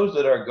 he shows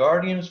that our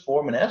guardians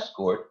form an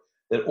escort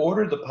that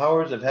ordered the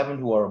powers of heaven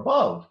who are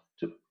above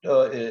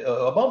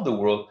the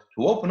world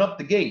to open up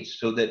the gates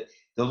so that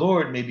the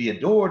Lord may be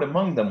adored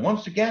among them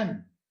once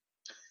again.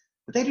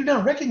 But they do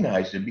not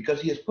recognize him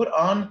because he has put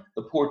on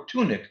the poor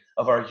tunic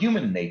of our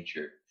human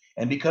nature,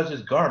 and because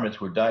his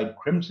garments were dyed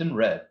crimson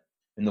red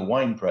in the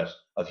winepress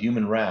of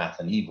human wrath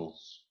and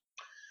evils.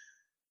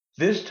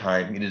 This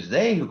time it is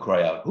they who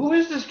cry out, who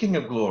is this King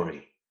of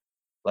glory?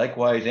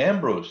 Likewise,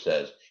 Ambrose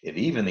says, if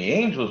even the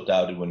angels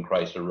doubted when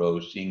Christ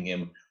arose, seeing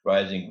him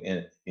rising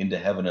into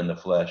heaven in the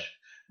flesh,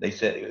 they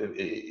said,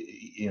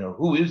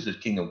 who is this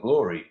King of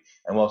glory?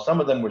 And while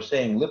some of them were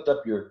saying, lift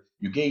up your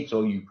gates,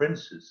 O you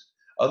princes,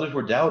 others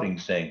were doubting,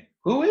 saying,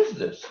 who is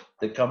this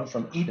that comes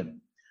from Edom?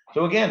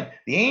 So again,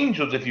 the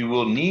angels, if you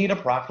will, need a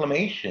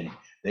proclamation.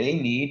 They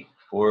need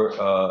for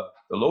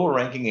the lower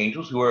ranking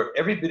angels, who are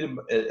every bit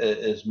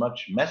as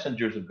much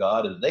messengers of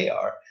God as they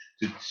are,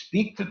 to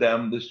speak to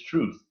them this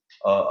truth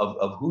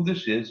of who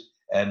this is,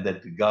 and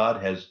that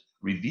God has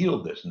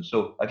revealed this. And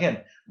so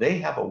again, they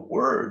have a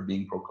word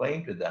being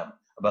proclaimed to them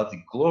about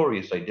the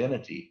glorious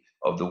identity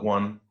of the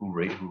one who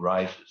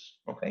rises.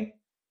 Okay?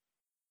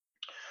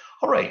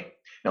 All right.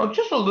 Now,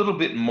 just a little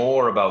bit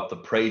more about the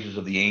praises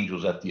of the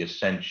angels at the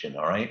ascension,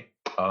 all right?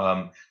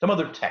 Some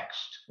other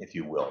text, if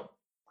you will.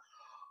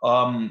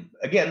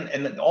 Again,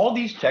 and all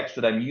these texts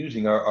that I'm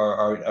using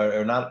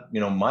are not,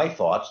 my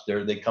thoughts.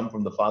 They come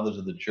from the fathers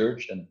of the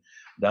church, and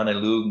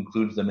Danelu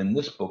includes them in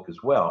this book as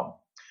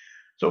well.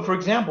 So, for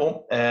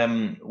example,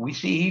 we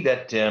see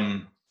that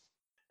in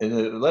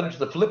the letter to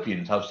the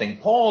Philippians, how St.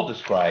 Paul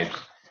describes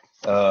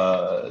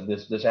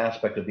this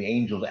aspect of the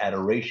angels'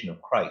 adoration of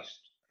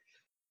Christ.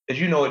 As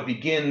you know, it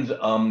begins,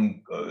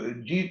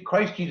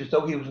 Christ Jesus,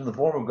 though he was in the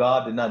form of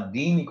God, did not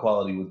deem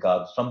equality with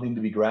God something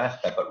to be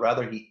grasped at, but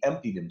rather he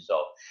emptied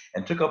himself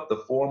and took up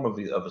the form of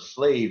a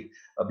slave,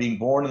 being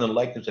born in the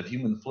likeness of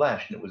human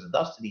flesh. And it was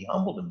thus that he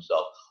humbled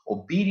himself,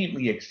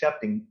 obediently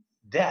accepting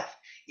death,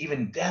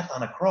 even death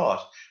on a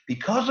cross.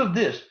 Because of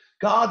this,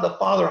 God the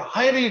Father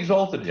highly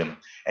exalted him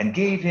and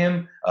gave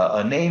him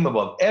a name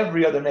above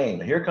every other name.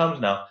 Now, here comes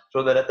now,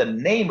 so that at the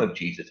name of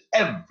Jesus,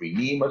 every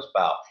knee must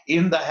bow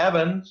in the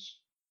heavens,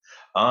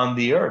 on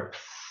the earth,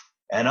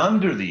 and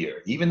under the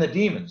earth, even the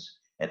demons,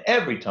 and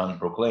every tongue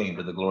proclaim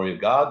to the glory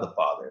of God the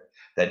Father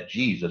that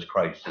Jesus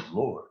Christ is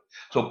Lord.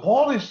 So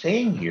Paul is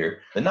saying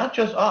here that not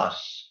just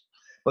us,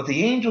 but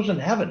the angels in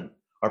heaven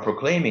are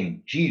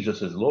proclaiming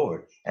Jesus is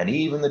Lord, and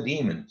even the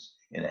demons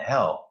in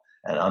hell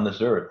and on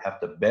this earth have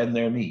to bend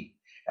their knee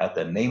at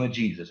the name of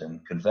Jesus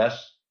and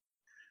confess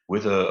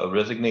with a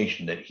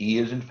resignation that he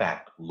is in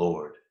fact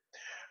Lord.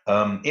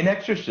 In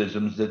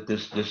exorcisms, that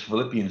this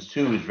Philippians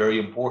 2 is very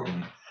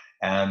important,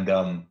 and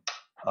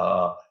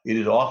it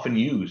is often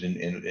used,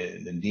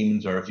 and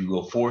demons are, if you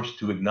will, forced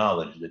to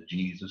acknowledge that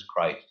Jesus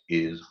Christ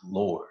is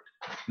Lord.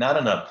 Not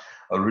in a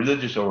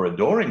religious or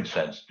adoring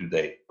sense do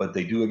they, but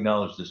they do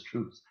acknowledge this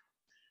truth.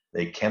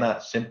 They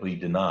cannot simply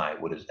deny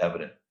what is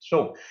evident.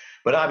 So,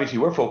 but obviously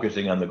we're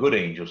focusing on the good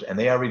angels, and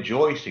they are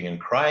rejoicing and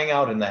crying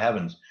out in the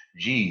heavens,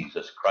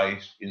 Jesus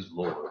Christ is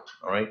Lord.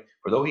 All right?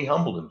 For though he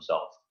humbled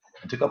himself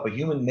and took up a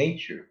human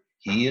nature,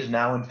 he is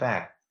now in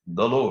fact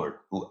the Lord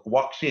who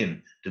walks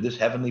in to this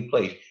heavenly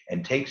place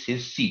and takes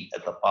his seat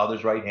at the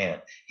Father's right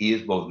hand. He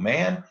is both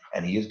man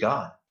and he is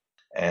God.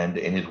 And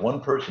in his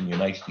one person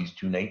unites these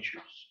two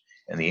natures,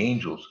 and the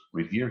angels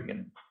revere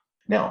him.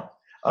 Now,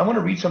 I want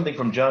to read something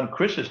from John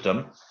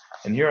Chrysostom.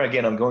 And here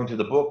again, I'm going to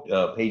the book,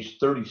 page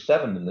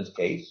 37 in this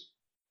case.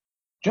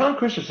 John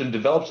Chrysostom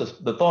develops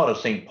the thought of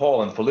St.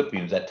 Paul in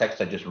Philippians, that text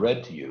I just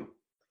read to you.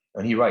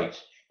 And he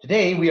writes,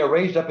 "Today we are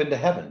raised up into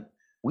heaven,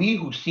 we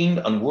who seemed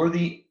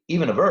unworthy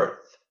even of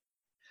earth.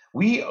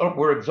 We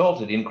were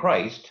exalted in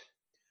Christ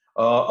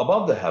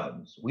above the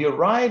heavens. We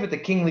arrive at the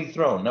kingly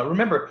throne." Now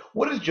remember,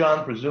 what is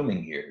John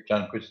presuming here,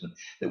 John Chrysostom?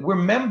 That we're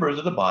members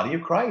of the body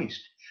of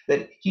Christ,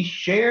 that he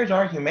shares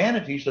our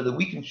humanity so that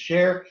we can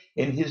share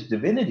in his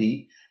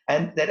divinity,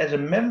 and that as a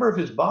member of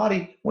his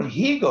body, when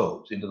he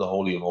goes into the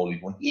Holy of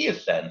Holies, when he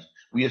ascends,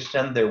 we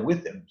ascend there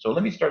with him. So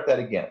let me start that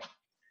again.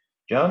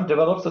 John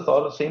develops the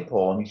thought of St.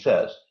 Paul, and he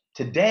says,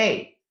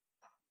 today,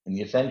 in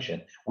the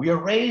ascension, we are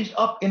raised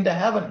up into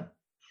heaven,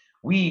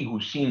 we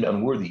who seemed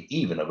unworthy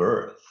even of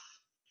earth.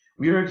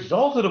 We are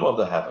exalted above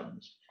the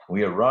heavens.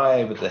 We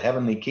arrive at the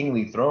heavenly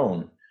kingly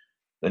throne.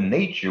 The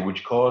nature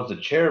which caused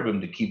the cherubim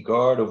to keep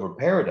guard over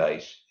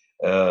paradise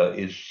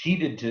is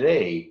seated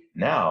today,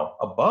 now,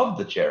 above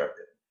the cherubim.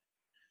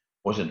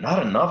 Was it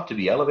not enough to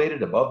be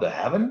elevated above the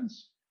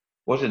heavens?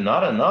 Was it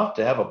not enough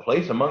to have a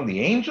place among the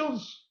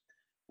angels?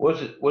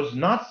 Was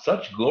not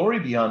such glory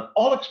beyond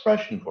all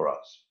expression for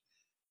us?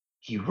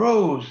 He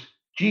rose,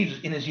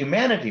 Jesus, in his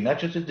humanity, not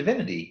just his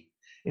divinity.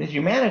 In his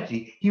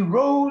humanity, he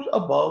rose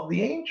above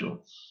the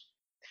angels.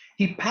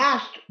 He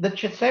passed the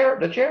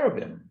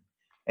cherubim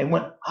and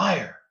went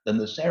higher than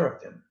the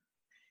seraphim.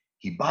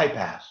 He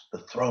bypassed the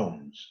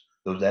thrones,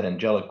 that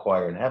angelic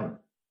choir in heaven.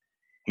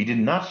 He did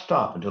not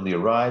stop until he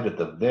arrived at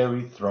the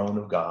very throne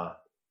of God.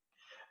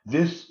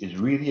 This is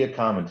really a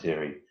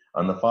commentary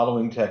on the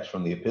following text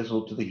from the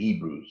Epistle to the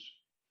Hebrews.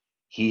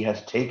 He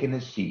has taken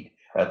his seat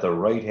at the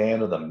right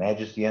hand of the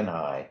Majesty on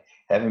high,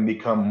 having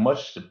become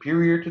much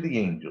superior to the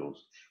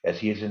angels, as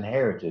he has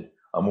inherited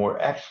a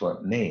more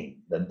excellent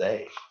name than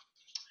they.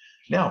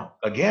 Now,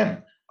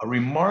 again, a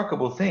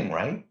remarkable thing,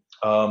 right?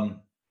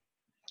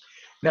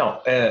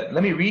 Now,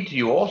 let me read to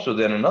you also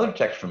then another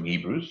text from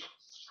Hebrews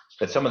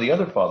that some of the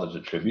other fathers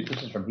attribute.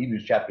 This is from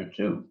Hebrews chapter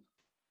 2.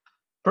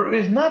 For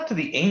it is not to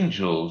the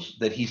angels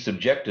that he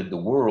subjected the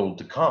world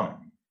to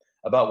come,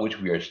 about which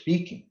we are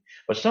speaking,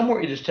 but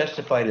somewhere it is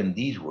testified in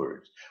these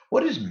words,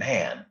 what is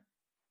man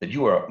that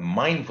you are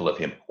mindful of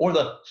him, or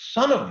the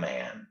Son of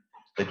Man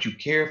that you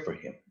care for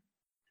him?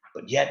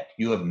 But yet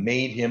you have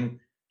made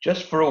him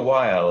just for a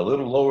while a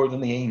little lower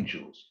than the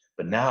angels,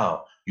 but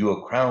now you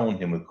have crowned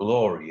him with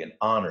glory and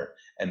honor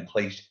and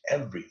placed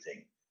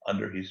everything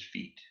under his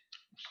feet.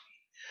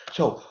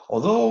 So,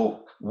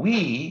 although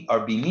we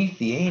are beneath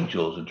the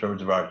angels in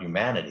terms of our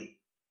humanity,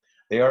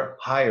 they are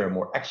higher,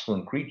 more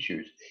excellent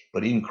creatures,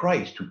 but in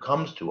Christ who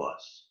comes to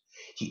us,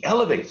 he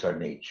elevates our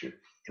nature,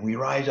 and we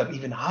rise up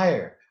even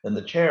higher than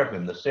the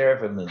cherubim, the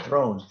seraphim, and the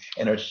thrones,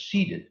 and are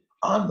seated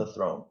on the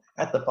throne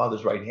at the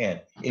Father's right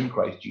hand in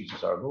Christ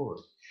Jesus our Lord.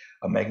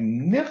 A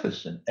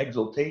magnificent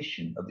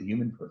exaltation of the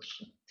human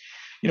person.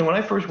 You know, when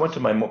I first went to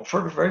my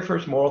very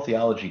first moral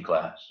theology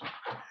class,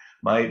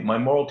 my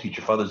moral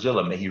teacher, Father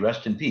Zilla, may he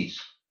rest in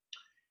peace,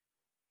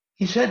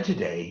 he said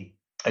today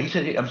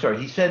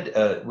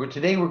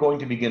we're going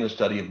to begin a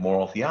study of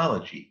moral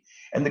theology.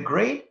 And the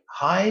great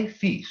high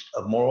feast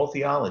of moral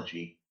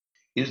theology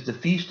is the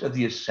Feast of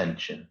the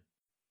Ascension.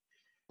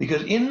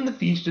 Because in the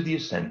Feast of the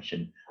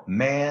Ascension,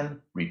 man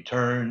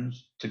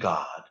returns to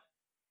God.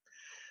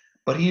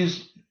 But he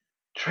is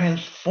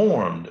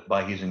transformed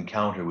by his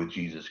encounter with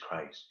Jesus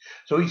Christ.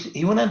 So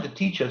he went on to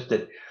teach us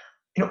that,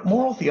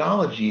 moral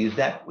theology is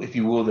that, if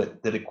you will,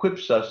 that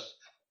equips us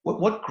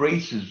What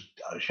graces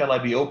shall I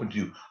be open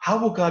to? How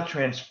will God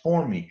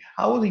transform me?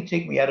 How will he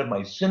take me out of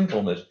my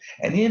sinfulness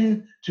and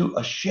into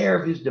a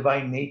share of his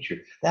divine nature?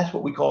 That's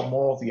what we call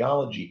moral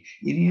theology.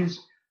 It is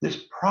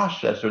this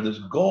process or this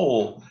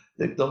goal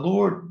that the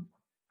Lord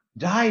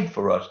died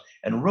for us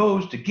and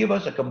rose to give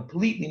us a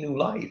completely new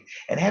life.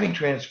 And having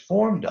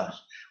transformed us,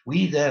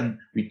 we then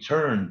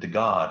return to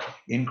God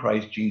in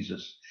Christ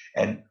Jesus.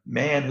 And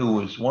man who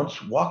was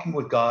once walking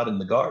with God in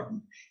the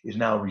garden is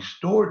now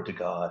restored to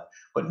God,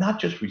 but not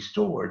just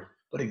restored,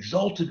 but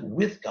exalted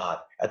with God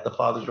at the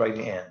Father's right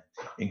hand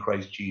in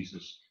Christ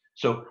Jesus.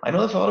 So I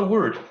know that's a lot of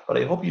words, but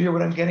I hope you hear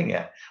what I'm getting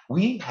at.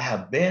 We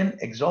have been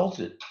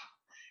exalted.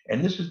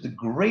 And this is the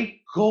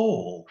great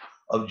goal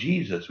of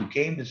Jesus, who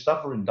came to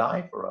suffer and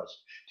die for us,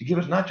 to give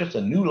us not just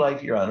a new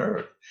life here on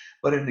earth,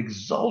 but an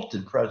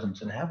exalted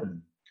presence in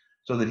heaven,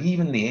 so that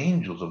even the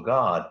angels of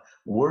God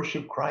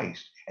worship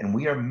Christ, and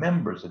we are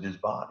members of his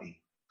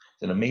body.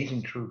 It's an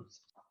amazing truth.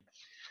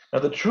 Now,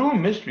 the true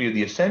mystery of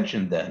the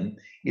ascension, then,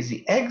 is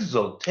the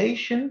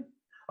exaltation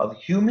of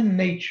human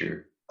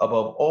nature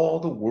above all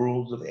the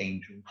worlds of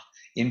angels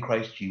in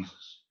Christ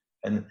Jesus.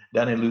 And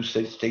Daniel Luz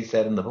states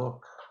that in the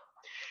book.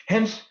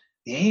 Hence,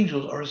 the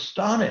angels are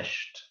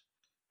astonished.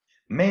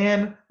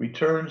 Man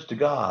returns to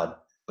God,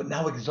 but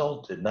now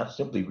exalted, not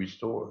simply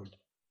restored.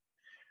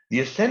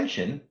 The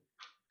ascension, and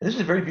this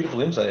is a very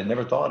beautiful insight I'd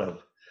never thought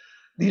of.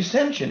 The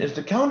ascension is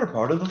the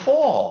counterpart of the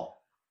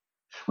fall.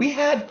 We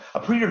had a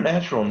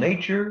preternatural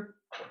nature.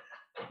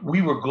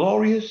 We were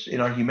glorious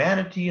in our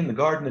humanity in the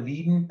Garden of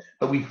Eden,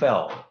 but we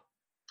fell.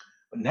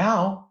 But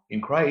now, in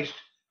Christ,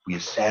 we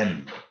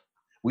ascend.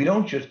 We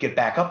don't just get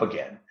back up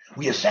again.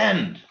 We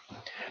ascend,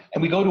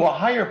 and we go to a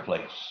higher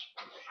place.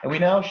 And we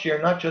now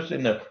share not just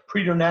in the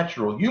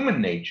preternatural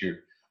human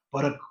nature,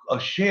 but a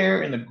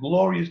share in the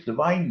glorious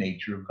divine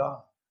nature of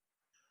God.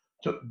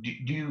 So do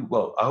you,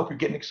 well, I hope you're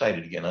getting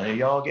excited again. Are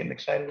y'all getting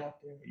excited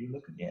out there? Are you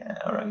looking? Yeah,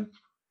 all right.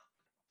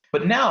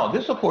 But now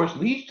this, of course,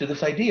 leads to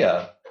this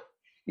idea.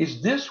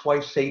 Is this why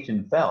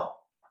Satan fell?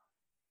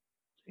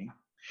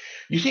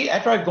 You see,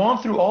 after I've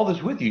gone through all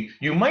this with you,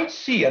 you might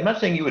see, I'm not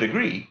saying you would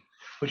agree,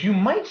 but you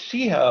might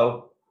see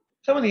how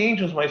some of the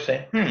angels might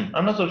say,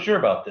 I'm not so sure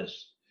about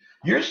this.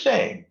 You're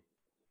saying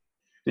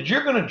that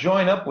you're going to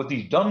join up with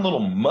these dumb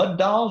little mud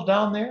dolls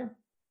down there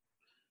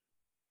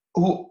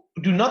who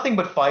do nothing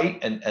but fight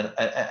and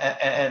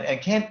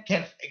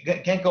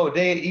can't go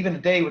even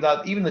a day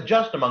without even the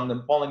just among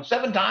them falling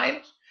 7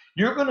 times.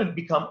 You're going to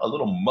become a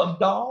little mud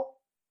doll,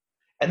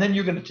 and then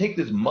you're going to take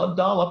this mud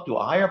doll up to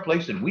a higher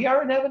place than we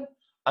are in heaven?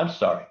 I'm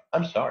sorry.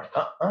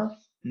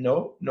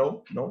 No.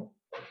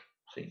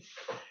 See?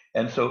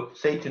 And so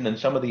Satan and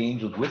some of the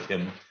angels with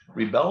him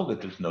rebelled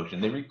at this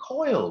notion. They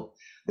recoiled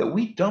that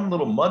we dumb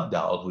little mud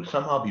dolls would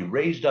somehow be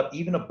raised up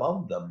even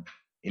above them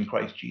in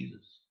Christ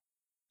Jesus.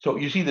 So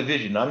you see the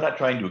vision. I'm not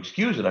trying to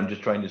excuse it. I'm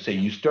just trying to say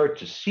you start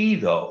to see,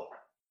 though,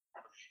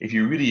 if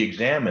you really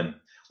examine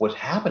what's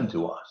happened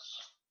to us,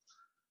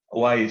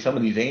 why some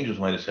of these angels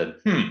might have said,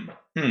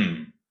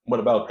 what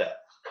about that?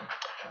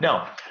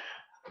 Now,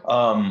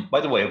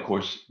 by the way, of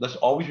course, let's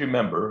always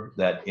remember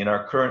that in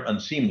our current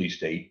unseemly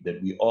state,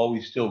 that we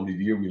always still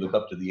revere, we look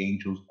up to the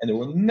angels, and there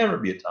will never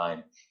be a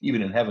time,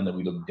 even in heaven, that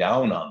we look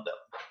down on them,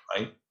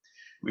 right?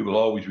 We will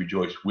always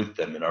rejoice with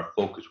them, and our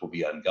focus will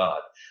be on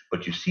God.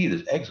 But you see,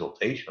 this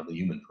exaltation of the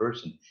human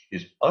person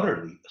is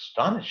utterly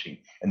astonishing,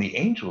 and the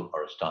angels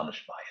are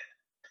astonished by it.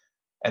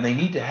 And they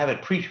need to have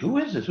it preached. Who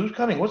is this? Who's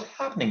coming? What's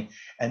happening?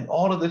 And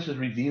all of this is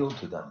revealed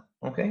to them,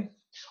 okay?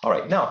 All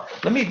right, now,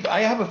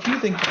 I have a few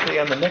things to say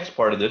on the next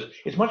part of this.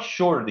 It's much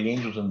shorter, the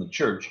angels in the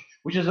church,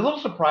 which is a little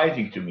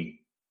surprising to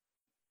me.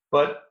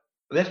 But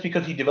that's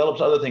because he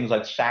develops other things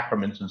like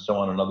sacraments and so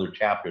on in other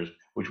chapters,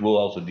 which we'll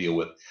also deal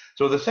with.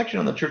 So the section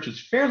on the church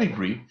is fairly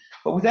brief,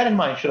 but with that in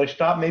mind, should I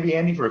stop maybe,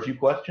 Andy, for a few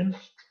questions?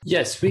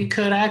 Yes, we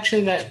could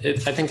actually. I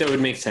think that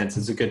would make sense.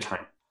 It's a good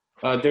time.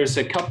 There's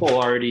a couple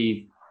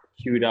already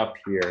queued up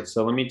here,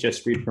 so let me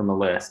just read from a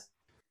list.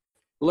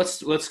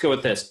 Let's go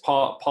with this.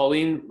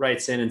 Pauline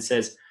writes in and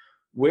says,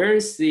 where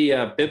is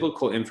the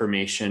biblical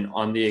information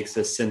on the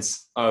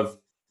existence of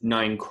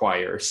 9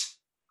 choirs?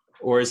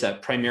 Or is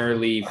that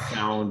primarily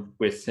found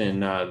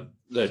within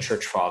the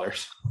church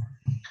fathers?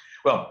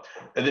 Well,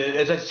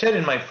 as I said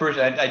in my first,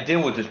 I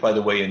deal with this, by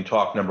the way, in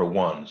talk number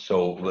 1.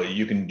 So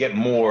you can get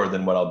more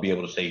than what I'll be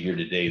able to say here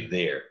today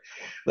there.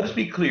 Let's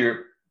be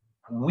clear.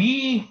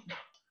 We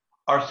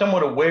are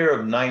somewhat aware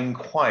of 9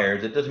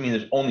 choirs. It doesn't mean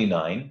there's only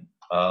 9.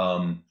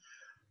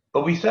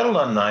 But we settled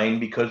on 9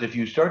 because if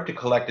you start to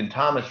collect in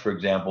Thomas, for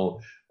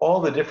example, all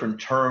the different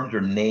terms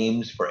or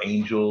names for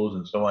angels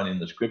and so on in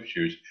the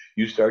scriptures,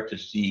 you start to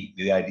see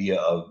the idea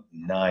of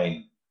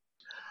 9,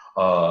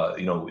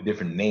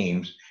 different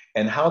names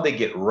and how they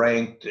get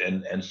ranked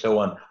and so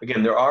on.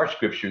 Again, there are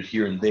scriptures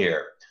here and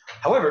there.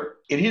 However,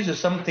 it is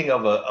something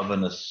of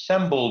an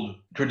assembled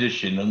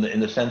tradition in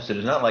the sense that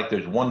it's not like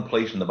there's one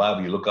place in the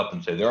Bible you look up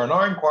and say, there are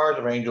 9 choirs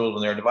of angels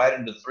and they're divided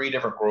into 3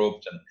 different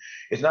groups, and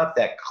it's not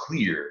that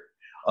clear.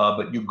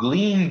 But you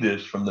glean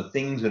this from the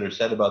things that are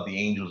said about the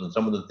angels and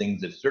some of the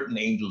things that certain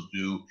angels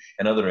do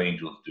and other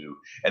angels do.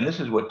 And this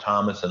is what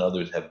Thomas and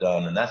others have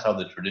done, and that's how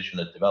the tradition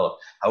has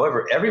developed.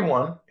 However,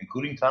 everyone,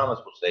 including Thomas,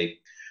 will say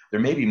there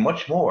may be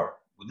much more.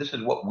 This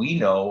is what we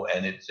know,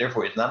 and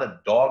therefore it's not a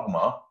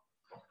dogma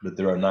that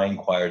there are 9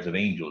 choirs of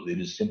angels. It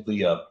is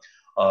simply a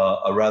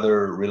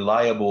rather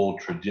reliable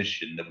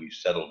tradition that we've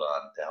settled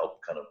on to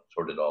help kind of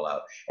sort it all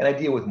out. And I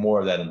deal with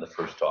more of that in the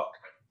first talk.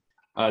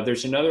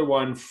 There's another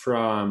one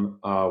from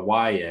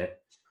Wyatt.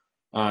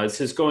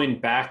 This is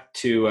going back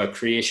to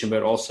creation,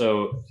 but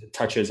also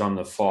touches on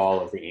the fall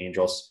of the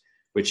angels,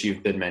 which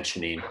you've been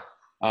mentioning.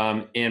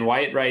 And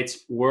Wyatt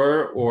writes,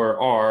 were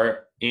or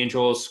are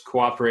angels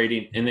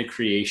cooperating in the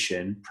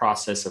creation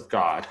process of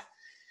God?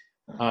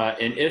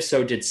 And if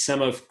so, did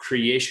some of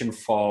creation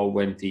fall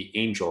when the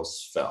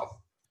angels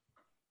fell?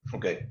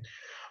 Okay.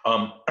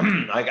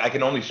 I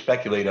can only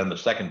speculate on the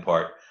second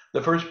part.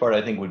 The first part,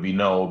 I think, would be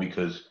no,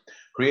 because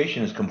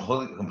creation is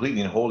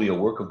completely and wholly a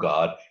work of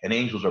God, and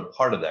angels are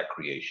part of that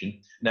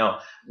creation. Now,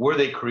 were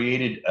they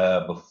created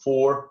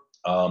before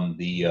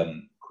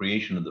the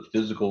creation of the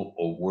physical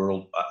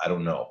world? I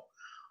don't know.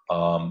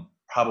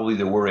 Probably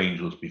there were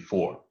angels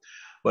before.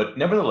 But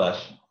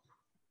nevertheless,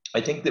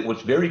 I think that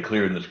what's very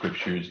clear in the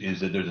scriptures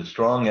is that there's a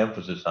strong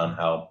emphasis on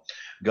how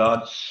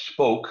God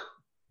spoke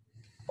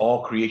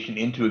all creation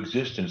into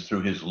existence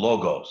through his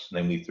logos,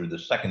 namely through the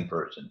second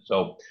person.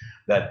 So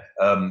that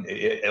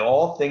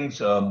all things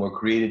were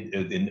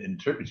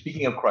created,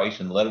 speaking of Christ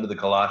in the letter to the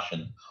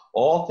Colossians,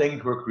 all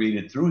things were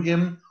created through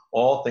him,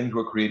 all things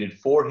were created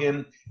for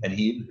him, and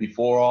he is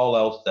before all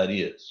else that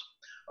is.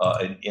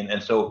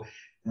 And so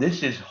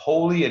this is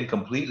wholly and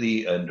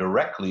completely and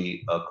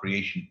directly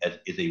creation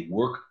is a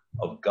work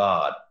of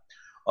God.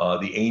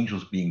 The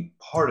angels being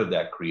part of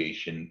that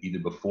creation, either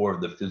before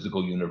the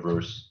physical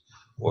universe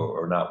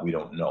or not, we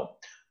don't know.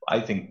 I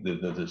think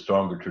the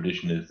stronger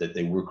tradition is that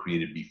they were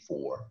created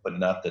before, but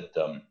not that.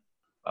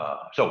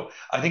 So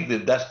I think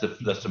that's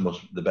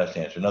the best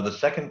answer. Now the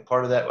second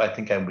part of that, I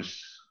think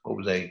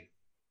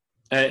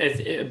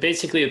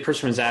basically, the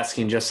person was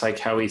asking just like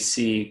how we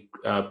see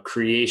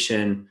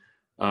creation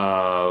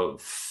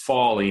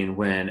falling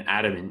when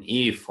Adam and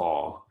Eve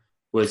fall.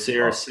 Was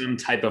there some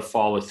type of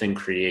fall within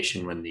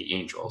creation when the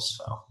angels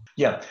fell?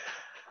 Yeah.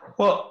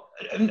 Well,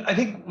 I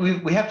think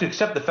we have to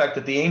accept the fact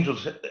that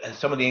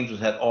some of the angels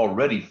had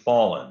already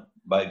fallen,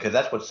 because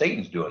that's what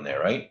Satan's doing there,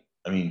 right?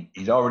 I mean,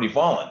 he's already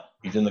fallen.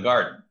 He's in the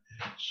garden.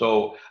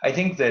 So I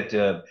think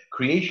that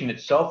creation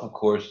itself, of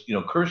course,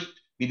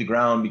 cursed be the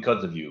ground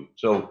because of you.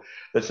 So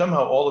that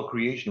somehow all of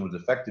creation was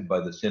affected by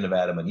the sin of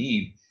Adam and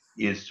Eve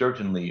is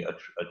certainly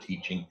a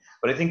teaching.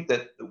 But I think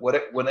that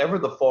whenever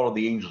the fall of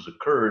the angels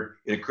occurred,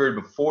 it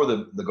occurred before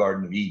the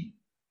Garden of Eden.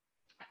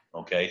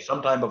 Okay,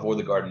 sometime before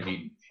the Garden of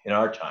Eden in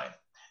our time.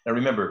 Now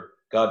remember,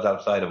 God's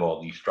outside of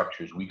all these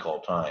structures we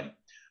call time.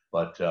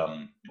 But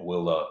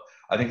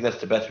I think that's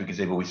the best we can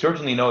say. But we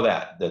certainly know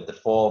that the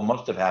fall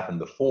must have happened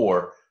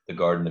before the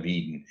Garden of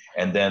Eden,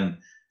 and then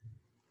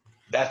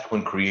that's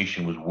when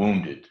creation was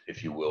wounded,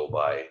 if you will,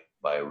 by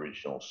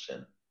original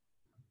sin.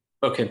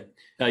 Okay,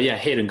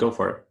 Hayden, go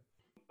for it.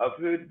 I've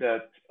heard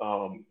that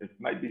it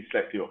might be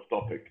slightly off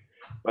topic,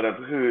 but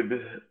I've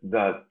heard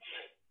that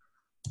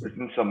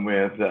written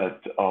somewhere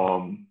that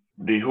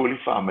the Holy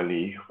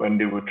Family, when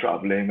they were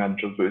traveling and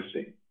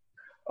traversing,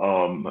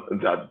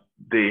 that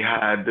they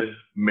had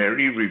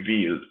Mary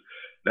revealed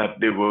that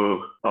there were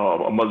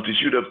a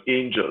multitude of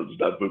angels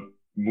that were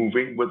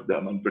moving with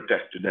them and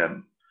protected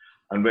them.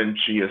 And when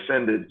she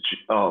ascended, she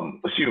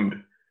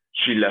assumed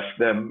she left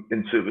them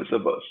in service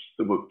of us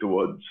to work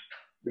towards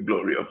the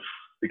glory of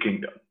the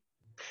kingdom.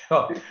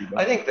 Well,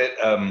 I think that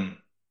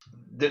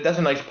that's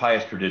a nice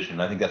pious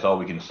tradition. I think that's all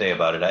we can say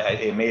about it.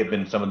 It may have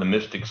been some of the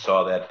mystics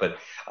saw that, but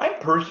I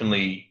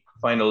personally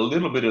find a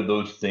little bit of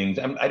those things.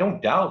 I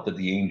don't doubt that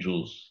the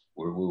angels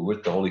were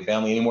with the Holy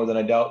Family any more than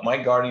I doubt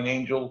my guardian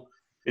angel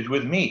is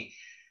with me.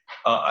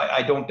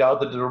 I don't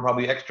doubt that there were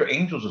probably extra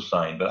angels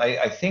assigned, but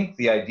I think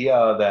the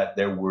idea that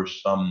there were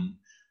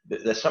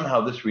that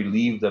somehow this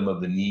relieved them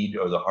of the need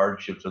or the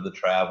hardships of the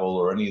travel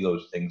or any of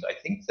those things. I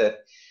think that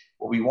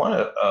what we want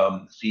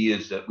to see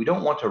is that we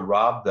don't want to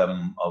rob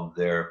them of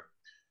their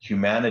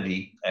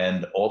humanity,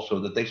 and also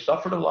that they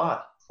suffered a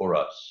lot for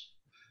us,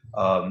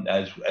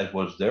 as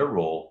was their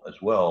role as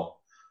well.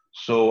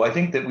 So I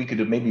think that we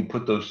could maybe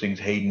put those things,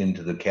 Hayden,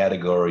 into the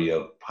category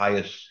of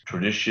pious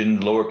tradition,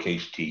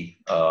 lowercase t,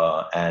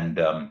 and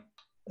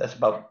that's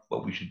about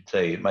what we should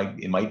say. It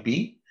might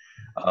be,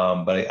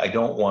 but I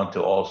don't want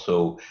to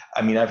also.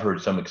 I mean, I've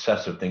heard some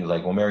excessive things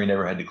like, "Well, Mary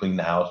never had to clean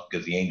the house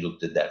because the angels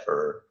did that for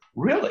her."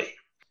 Really?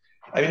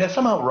 I mean, that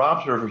somehow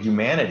robs her of her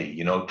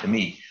humanity, to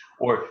me.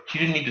 Or she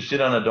didn't need to sit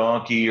on a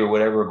donkey or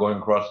whatever going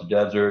across the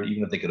desert,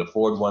 even if they could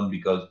afford one,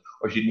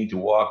 or she didn't need to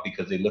walk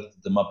because they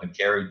lifted them up and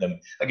carried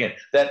them. Again,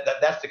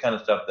 that's the kind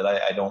of stuff that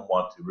I don't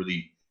want to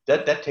really,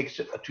 that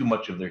takes too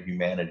much of their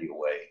humanity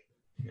away.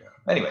 Yeah.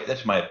 Anyway,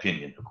 that's my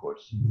opinion, of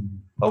course.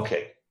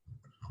 Okay.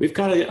 We've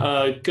got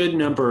a good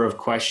number of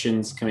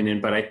questions coming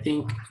in, but I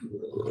think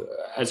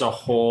as a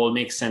whole, it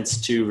makes sense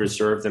to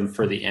reserve them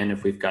for the end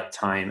if we've got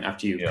time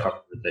after you Yeah.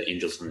 cover the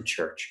angels in the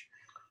church.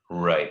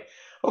 Right.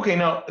 Okay,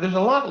 now there's a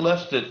lot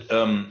less that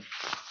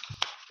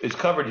is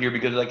covered here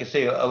because, like I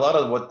say, a lot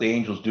of what the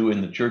angels do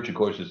in the church, of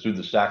course, is through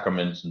the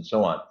sacraments and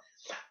so on.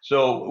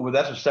 So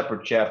that's a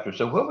separate chapter.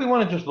 So what we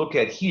want to just look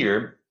at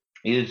here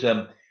is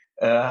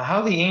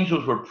how the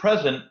angels were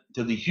present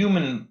to the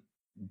human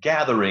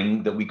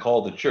gathering that we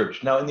call the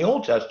church. Now, in the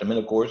Old Testament,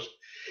 of course,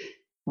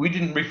 we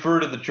didn't refer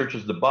to the church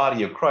as the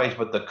body of Christ,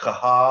 but the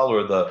kahal,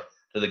 or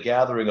to the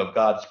gathering of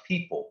God's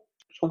people.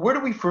 So where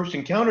do we first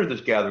encounter this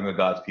gathering of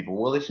God's people?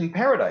 Well, it's in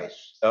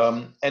paradise.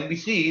 And we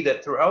see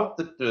that throughout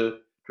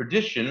the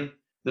tradition,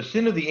 the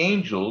sin of the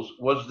angels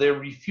was their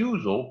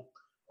refusal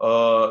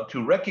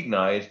to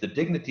recognize the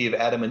dignity of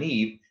Adam and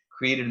Eve,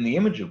 created in the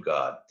image of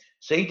God.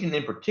 Satan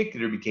in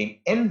particular became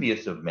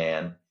envious of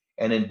man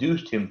and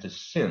induced him to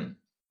sin.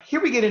 Here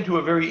we get into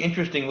a very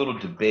interesting little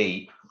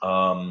debate.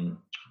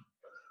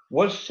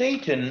 Was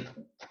Satan,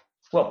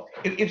 well,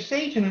 if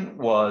Satan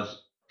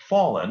was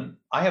fallen,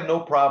 I have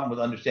no problem with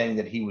understanding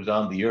that he was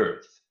on the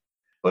earth.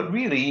 But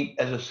really,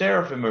 as a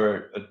seraphim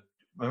or a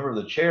member of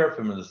the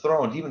cherubim or the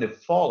thrones, even if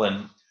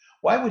fallen,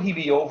 why would he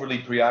be overly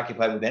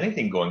preoccupied with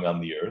anything going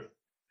on the earth?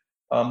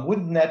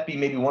 Wouldn't that be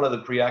maybe one of the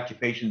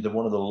preoccupations of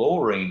one of the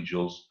lower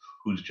angels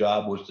whose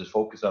job was to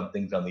focus on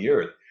things on the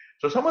earth?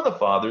 So some of the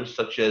fathers,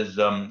 such as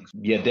John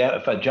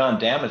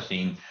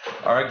Damascene,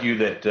 argue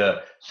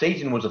that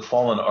Satan was a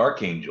fallen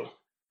archangel.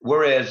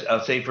 Whereas,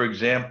 say, for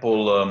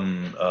example,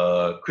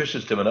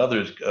 Chrysostom and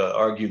others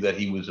argue that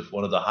he was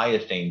one of the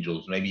highest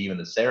angels, maybe even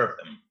a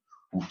seraphim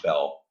who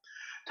fell.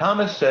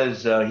 Thomas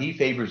says he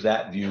favors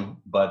that view,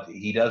 but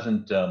he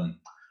doesn't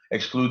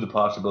exclude the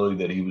possibility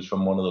that he was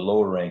from one of the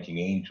lower ranking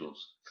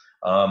angels.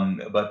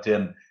 I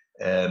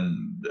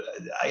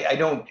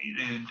don't,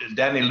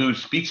 Danny Lou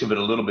speaks of it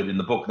a little bit in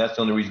the book, and that's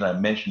the only reason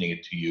I'm mentioning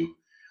it to you.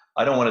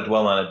 I don't want to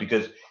dwell on it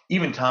because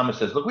even Thomas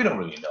says, look, we don't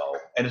really know,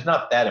 and it's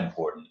not that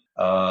important.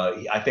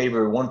 I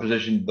favor one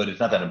position, but it's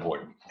not that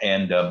important.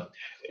 And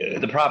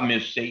the problem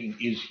is Satan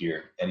is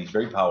here, and he's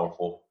very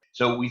powerful.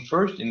 So we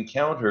first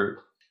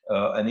encounter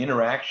an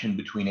interaction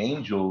between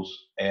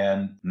angels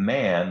and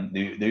man.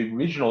 The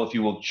original, if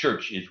you will,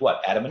 church is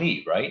what? Adam and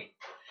Eve, right?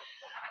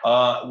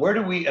 Where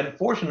do we,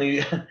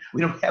 unfortunately,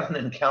 we don't have an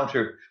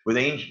encounter with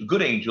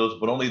good angels,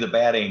 but only the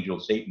bad angel,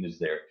 Satan, is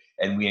there,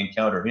 and we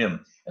encounter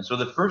him. And so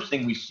the first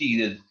thing we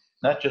see is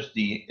not just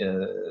the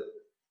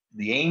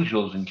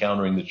angels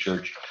encountering the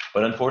church,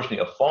 but unfortunately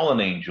a fallen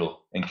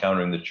angel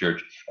encountering the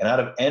church. And out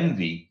of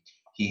envy,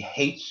 he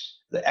hates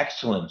the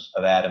excellence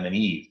of Adam and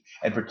Eve.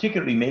 And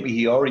particularly, maybe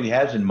he already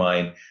has in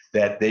mind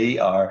that they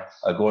are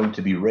going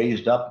to be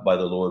raised up by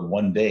the Lord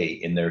one day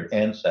in their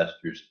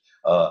ancestors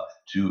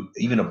to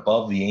even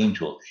above the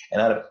angel.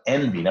 And out of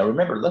envy, now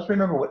let's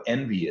remember what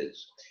envy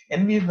is.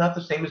 Envy is not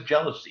the same as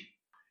jealousy.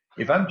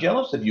 If I'm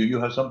jealous of you,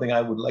 you have something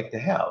I would like to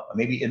have,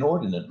 maybe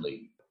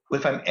inordinately.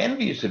 If I'm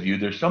envious of you,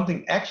 there's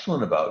something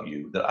excellent about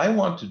you that I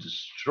want to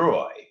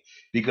destroy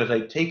because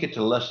I take it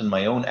to lessen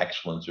my own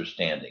excellence or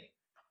standing.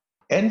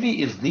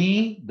 Envy is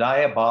the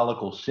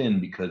diabolical sin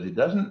because it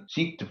doesn't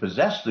seek to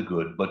possess the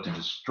good, but to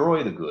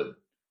destroy the good,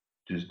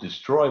 to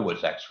destroy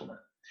what's excellent.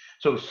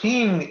 So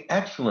seeing the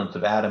excellence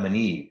of Adam and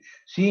Eve,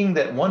 seeing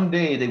that one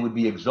day they would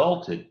be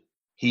exalted,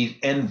 he's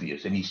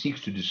envious and he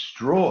seeks to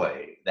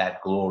destroy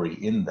that glory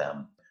in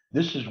them.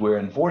 This is where,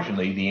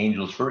 unfortunately, the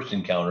angels first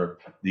encounter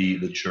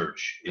the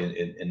church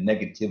in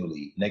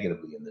negatively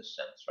in this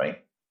sense, right?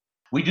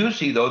 We do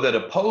see, though, that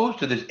opposed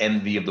to this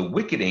envy of the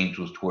wicked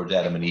angels towards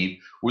Adam and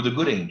Eve were the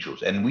good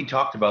angels. And we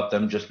talked about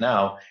them just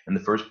now in the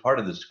first part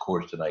of this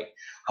course tonight,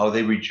 how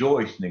they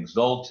rejoiced and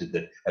exulted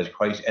that as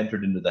Christ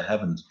entered into the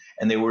heavens.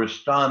 And they were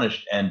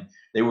astonished and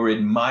they were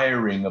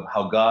admiring of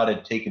how God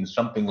had taken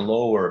something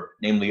lower,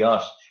 namely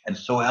us, and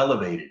so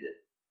elevated it.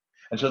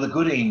 And so the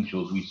good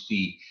angels we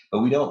see,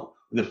 but we don't.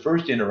 The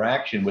first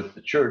interaction with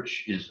the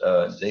church is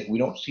we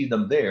don't see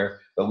them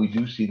there, but we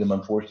do see them,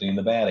 unfortunately, in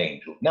the bad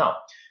angels. Now,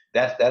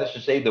 that is to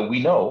say that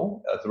we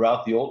know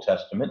throughout the Old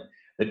Testament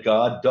that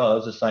God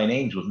does assign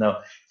angels. Now,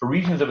 for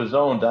reasons of his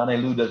own, Don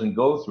Elu doesn't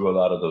go through a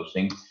lot of those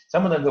things.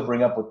 Some of them he'll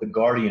bring up with the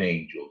guardian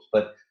angels.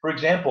 But, for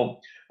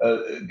example,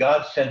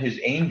 God sent his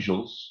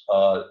angels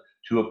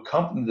to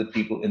accompany the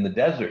people in the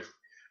desert.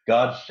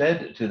 God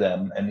said to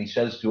them, and he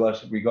says to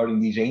us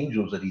regarding these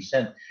angels that he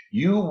sent,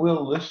 you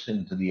will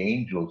listen to the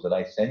angels that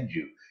I send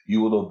you.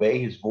 You will obey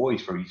his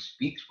voice, for he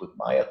speaks with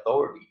my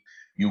authority.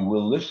 You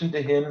will listen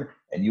to him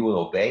and you will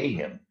obey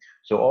him.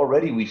 So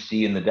already we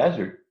see in the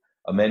desert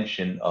a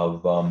mention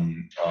of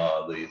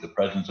the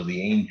presence of the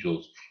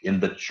angels in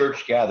the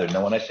church gathered.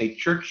 Now, when I say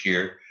church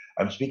here,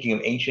 I'm speaking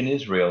of ancient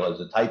Israel as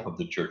a type of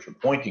the church, or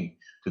pointing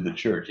to the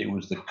church. It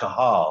was the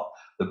kahal,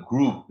 the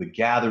group, the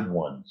gathered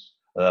ones,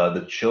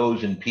 the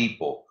chosen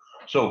people.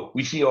 So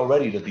we see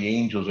already that the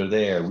angels are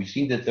there. We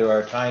see that there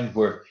are times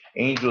where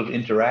angels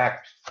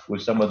interact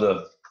with some of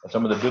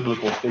the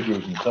biblical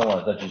figures and so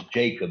on, such as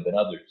Jacob and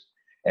others.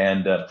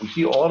 And we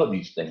see all of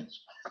these things.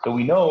 So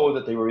we know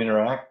that they were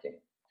interacting.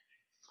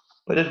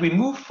 But as we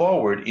move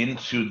forward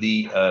into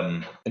the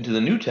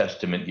New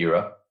Testament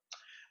era,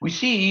 we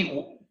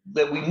see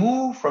that we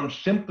move from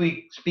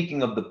simply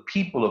speaking of the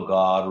people of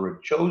God or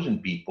a chosen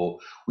people.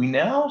 We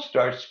now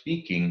start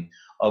speaking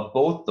of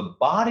both the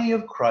body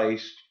of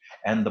Christ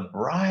and the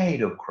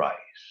bride of Christ.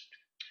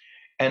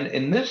 And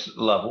in this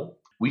level,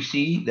 we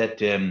see that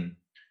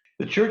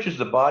the church is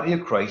the body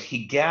of Christ.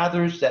 He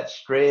gathers that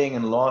straying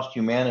and lost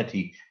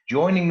humanity,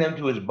 joining them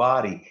to his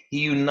body. He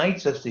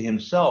unites us to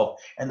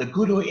himself, and the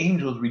good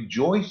angels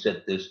rejoice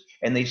at this,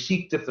 and they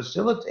seek to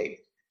facilitate it.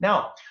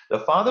 Now, the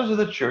fathers of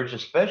the church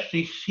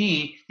especially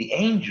see the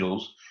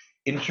angels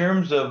in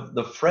terms of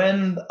the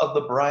friend of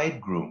the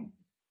bridegroom,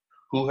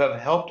 who have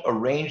helped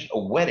arrange a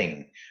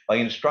wedding by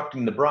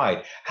instructing the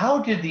bride. How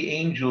did the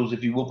angels,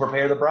 if you will,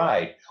 prepare the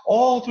bride?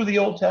 All through the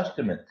Old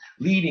Testament,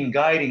 leading,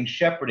 guiding,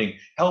 shepherding,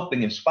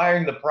 helping,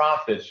 inspiring the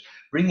prophets,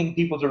 bringing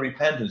people to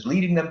repentance,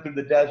 leading them through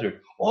the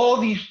desert. All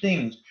these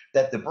things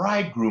that the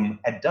bridegroom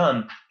had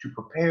done to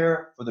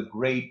prepare for the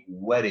great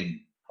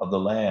wedding of the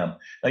Lamb.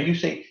 Now you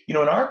say, in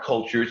our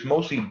culture, it's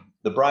mostly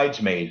the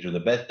bridesmaids or the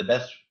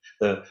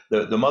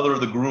mother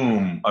of the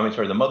groom.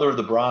 The mother of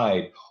the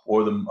bride,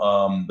 or the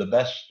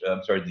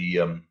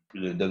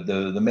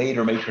maid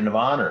or matron of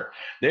honor.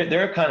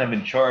 They're kind of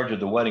in charge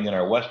of the wedding in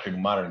our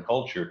Western modern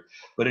culture.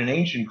 But in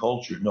ancient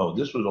culture, no,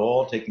 this was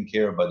all taken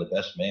care of by the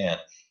best man.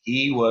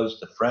 He was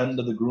the friend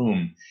of the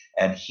groom,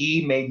 and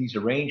he made these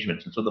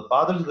arrangements. And so the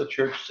fathers of the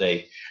church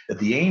say that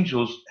the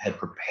angels had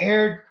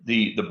prepared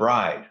the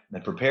bride,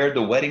 had prepared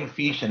the wedding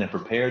feast, and had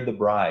prepared the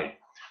bride.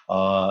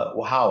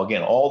 How?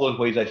 Again, all those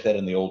ways I said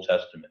in the Old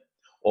Testament.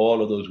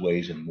 All of those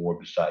ways and more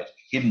besides,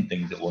 hidden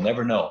things that we'll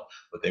never know,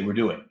 but they were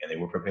doing and they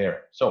were preparing.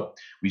 So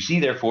we see,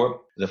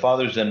 therefore, the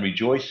fathers then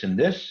rejoice in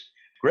this.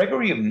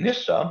 Gregory of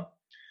Nyssa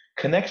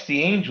connects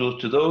the angels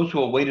to those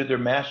who awaited their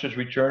master's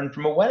return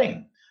from a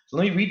wedding. So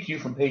let me read to you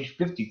from page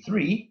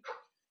 53.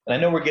 And I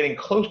know we're getting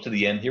close to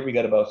the end here. We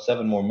got about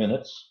 7 more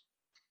minutes.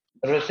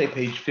 I'm going to say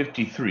page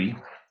 53. If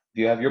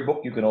you have your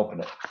book, you can open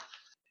it.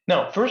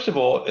 Now, first of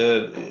all,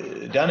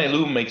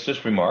 Danelou makes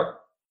this remark.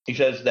 He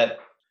says that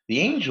the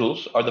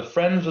angels are the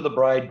friends of the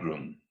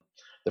bridegroom,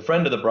 the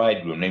friend of the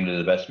bridegroom, namely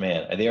the best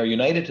man, and they are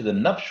united to the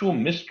nuptial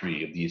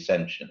mystery of the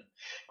ascension.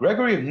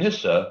 Gregory of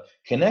Nyssa,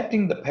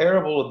 connecting the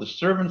parable of the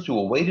servants who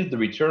awaited the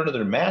return of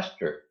their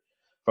master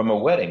from a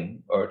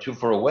wedding,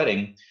 for a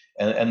wedding,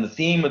 and the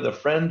theme of the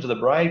friends of the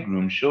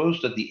bridegroom, shows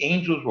that the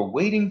angels were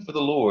waiting for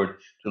the Lord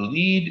to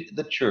lead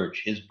the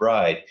church, his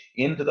bride,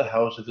 into the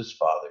house of his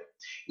Father.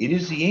 It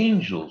is the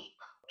angels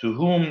to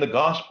whom the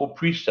gospel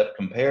precept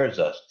compares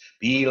us: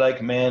 be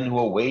like men who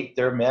await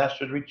their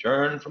master's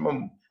return from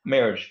a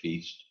marriage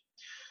feast.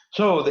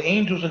 So the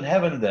angels in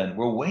heaven then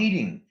were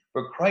waiting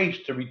for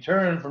Christ to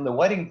return from the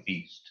wedding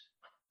feast,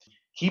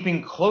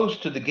 keeping close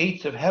to the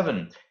gates of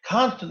heaven,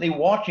 constantly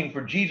watching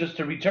for Jesus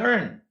to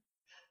return,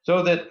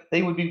 so that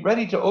they would be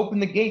ready to open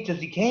the gates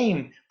as he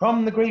came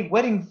from the great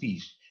wedding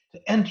feast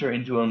to enter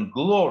into a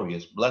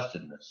glorious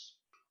blessedness.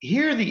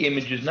 Here the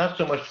image is not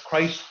so much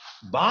Christ's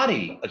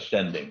body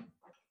ascending,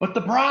 but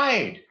the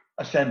bride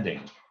ascending.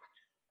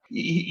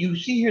 You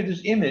see here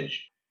this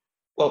image.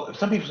 Well,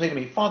 some people say to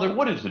me, Father,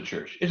 what is the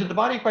church? Is it the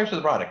body of Christ or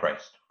the bride of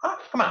Christ?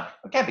 Come on,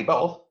 it can't be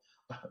both.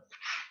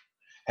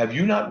 Have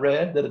you not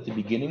read that at the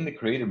beginning the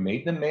Creator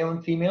made them male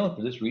and female, and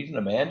for this reason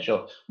a man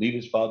shall leave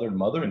his father and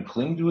mother and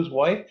cling to his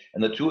wife,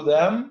 and the two of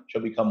them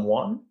shall become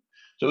one?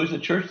 So is the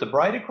church the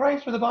bride of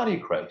Christ or the body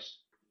of Christ?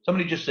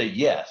 Somebody just say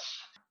yes.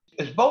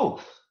 It's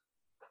both.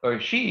 Or the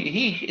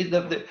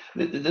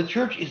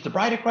church is the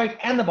bride of Christ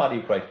and the body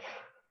of Christ.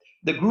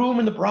 The groom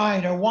and the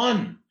bride are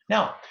one.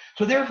 Now,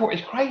 so therefore, as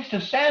Christ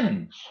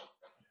ascends,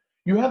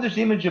 you have this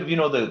image of,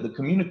 the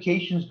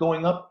communications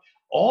going up.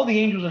 All the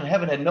angels in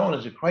heaven had known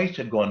as that Christ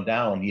had gone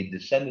down. He had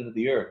descended to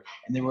the earth.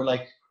 And they were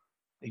like,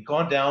 he'd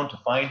gone down to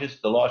find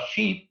the lost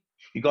sheep.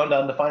 He'd gone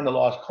down to find the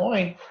lost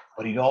coin,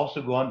 but he'd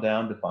also gone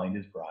down to find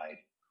his bride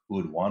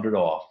who had wandered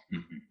off.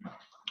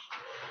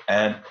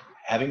 And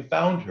having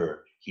found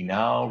her, he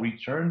now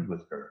returned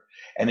with her.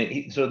 And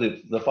so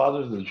the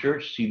fathers of the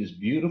church see this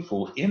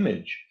beautiful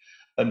image,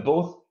 and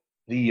both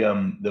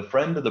the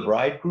friend of the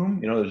bridegroom,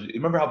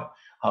 remember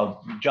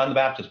how John the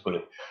Baptist put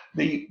it,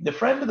 the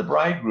friend of the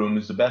bridegroom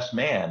is the best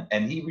man,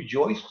 and he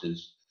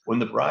rejoices when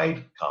the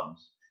bride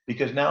comes,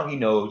 because now he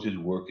knows his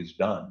work is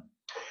done.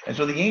 And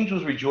so the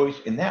angels rejoice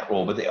in that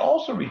role, but they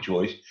also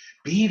rejoice,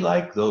 be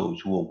like those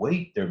who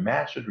await their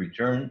master's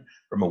return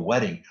from a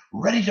wedding,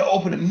 ready to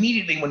open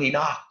immediately when he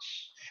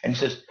knocks. And he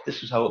says,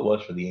 this is how it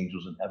was for the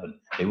angels in heaven.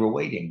 They were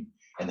waiting,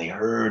 and they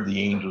heard the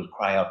angels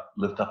cry out,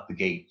 lift up the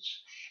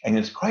gates. And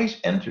as Christ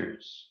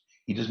enters,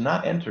 he does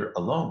not enter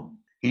alone.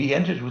 He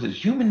enters with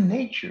his human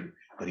nature,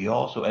 but he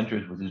also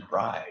enters with his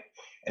bride.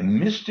 And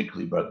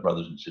mystically,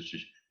 brothers and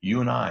sisters, you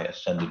and I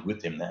ascended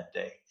with him that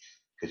day,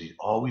 because he's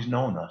always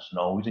known us and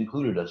always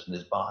included us in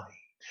his body.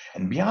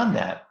 And beyond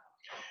that,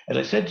 as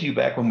I said to you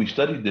back when we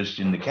studied this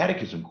in the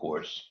catechism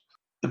course,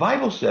 the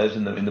Bible says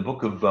in the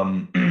book of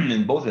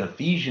in both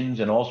Ephesians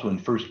and also in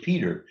 1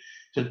 Peter,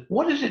 says,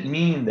 what does it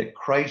mean that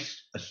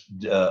Christ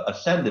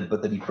ascended,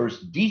 but that he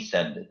first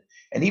descended,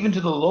 and even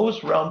to the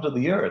lowest realms of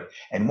the earth?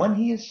 And when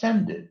he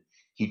ascended,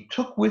 he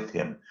took with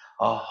him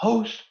a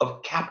host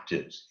of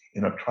captives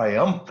in a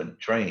triumphant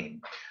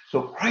train.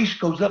 So Christ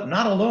goes up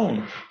not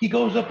alone. He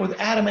goes up with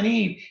Adam and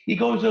Eve. He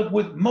goes up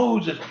with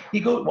Moses.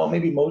 Well,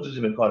 maybe Moses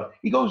had been caught.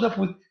 He goes up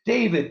with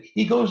David.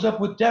 He goes up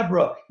with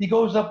Deborah. He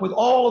goes up with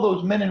all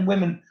those men and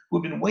women who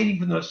have been waiting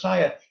for the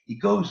Messiah. He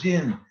goes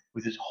in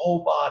with his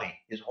whole body,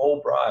 his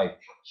whole bride.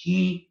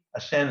 He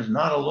ascends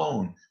not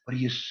alone, but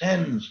he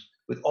ascends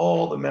with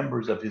all the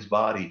members of his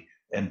body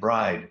and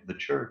bride, the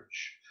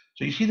church.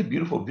 So you see the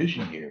beautiful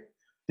vision here.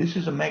 This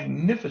is a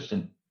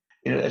magnificent,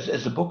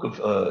 as the book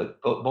of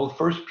both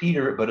First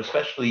Peter, but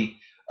especially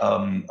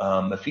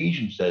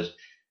Ephesians says,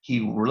 he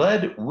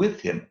led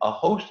with him a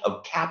host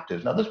of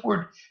captives. Now, this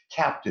word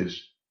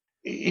captives,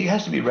 it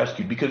has to be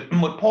rescued, because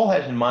what Paul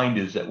has in mind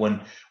is that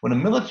when a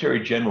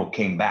military general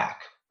came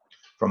back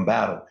from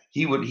battle,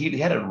 he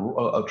had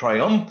a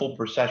triumphal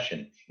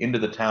procession into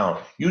the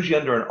town, usually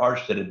under an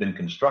arch that had been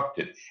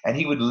constructed, and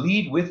he would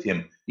lead with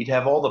him. He'd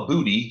have all the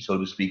booty, so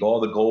to speak, all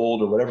the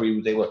gold or whatever he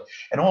was able,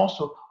 and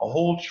also a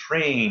whole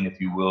train, if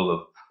you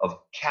will, of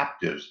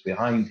captives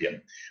behind him.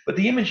 But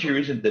the image here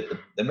isn't that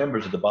the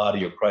members of the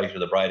body of Christ or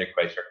the bride of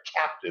Christ are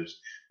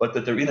captives, but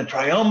that they're in a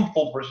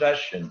triumphal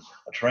procession,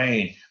 a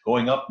train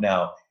going up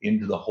now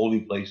into the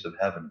holy place of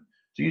heaven.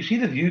 So you see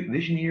the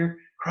vision here?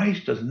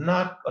 Christ does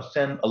not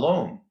ascend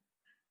alone.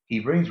 He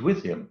brings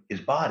with him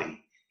his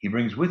body. He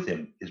brings with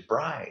him his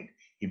bride.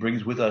 He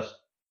brings with us,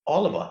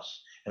 all of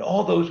us, and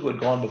all those who had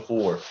gone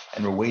before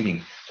and were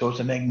waiting. So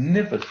it's a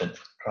magnificent,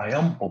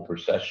 triumphal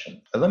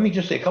procession. And let me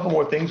just say a couple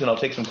more things, and I'll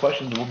take some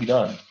questions, and we'll be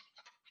done.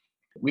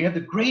 We have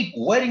the great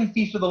wedding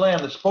feast of the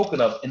Lamb that's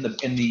spoken of in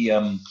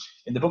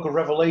the book of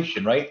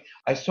Revelation, right?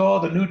 I saw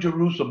the New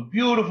Jerusalem,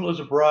 beautiful as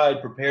a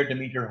bride, prepared to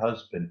meet her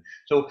husband.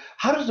 So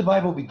how does the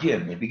Bible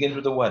begin? It begins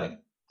with a wedding.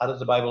 How does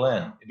the Bible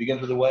end? It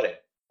begins with a wedding.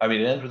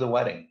 It ends with a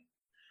wedding.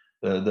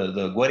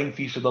 The wedding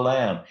feast of the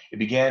Lamb. It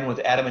began with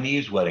Adam and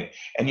Eve's wedding.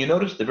 And you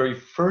notice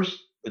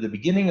the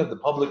beginning of the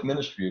public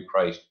ministry of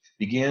Christ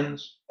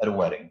begins at a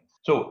wedding.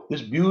 So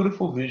this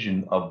beautiful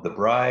vision of the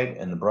bride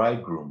and the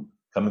bridegroom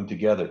coming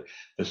together,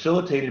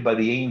 facilitated by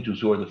the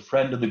angels who are the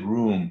friend of the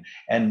groom,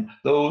 and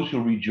those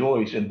who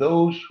rejoice, and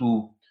those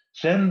who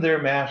send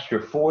their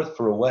master forth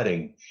for a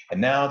wedding, and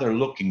now they're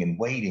looking and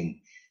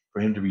waiting for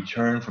him to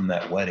return from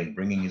that wedding,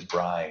 bringing his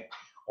bride.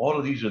 All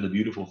of these are the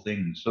beautiful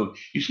things. So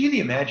you see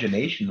the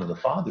imagination of the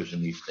fathers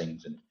in these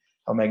things, and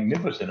how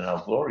magnificent and how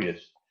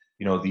glorious,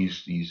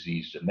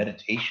 these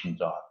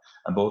meditations are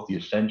on both the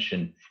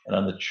ascension and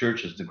on the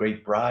church as the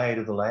great bride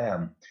of the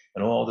Lamb,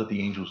 and all that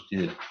the angels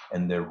did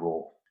and their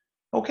role.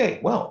 Okay,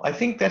 well, I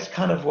think that's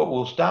kind of what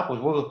we'll stop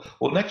with.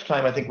 Well, next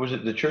time, I think, was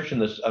it the church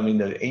and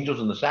the angels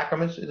and the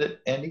sacraments? Is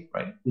it, Andy?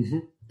 Right? Mm-hmm.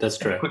 That's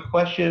true. Quick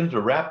questions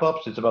or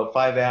wrap-ups. It's about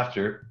 5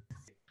 after.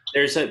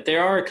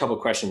 There are a couple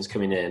questions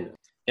coming in,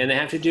 and they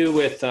have to do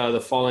with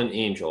the fallen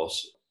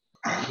angels.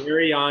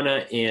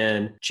 Mariana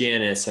and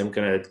Janice, I'm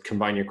going to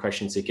combine your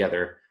questions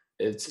together.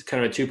 It's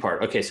kind of a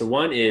two-part. Okay, so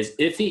one is,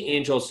 if the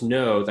angels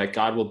know that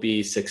God will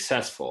be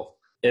successful,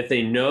 if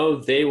they know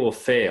they will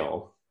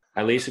fail,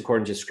 at least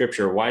according to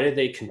Scripture, why do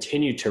they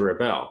continue to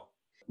rebel?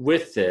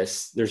 With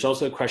this, there's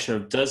also a question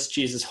of, does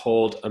Jesus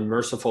hold a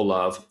merciful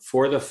love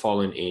for the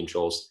fallen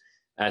angels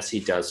as he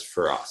does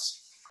for us?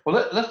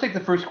 Well, let's take the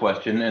first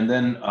question, and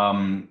then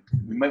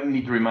you might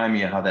need to remind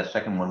me of how that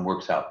second one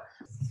works out.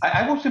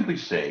 I will simply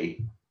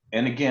say,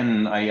 and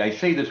again, I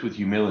say this with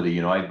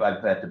humility,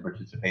 I've had to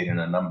participate in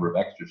a number of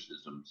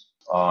exorcisms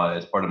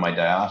as part of my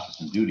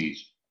diocesan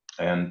duties.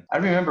 And I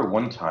remember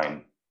one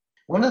time,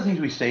 one of the things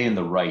we say in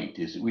the rite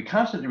is that we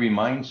constantly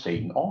remind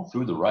Satan all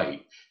through the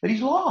rite that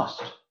he's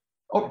lost.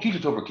 Oh,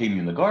 Jesus overcame you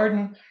in the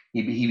garden.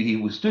 He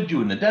withstood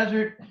you in the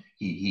desert.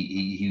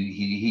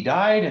 He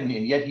died, and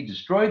yet he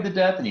destroyed the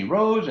death, and he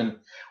rose. And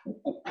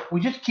we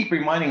just keep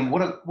reminding him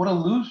what a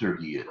loser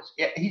he is.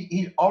 Yeah,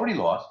 he's already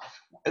lost.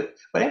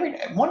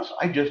 But once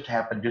I just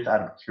happened, just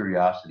out of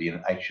curiosity,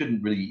 and I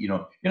shouldn't really,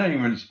 you're not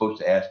even really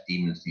supposed to ask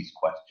demons these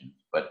questions,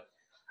 but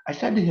I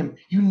said to him,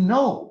 you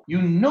know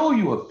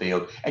you have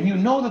failed, and you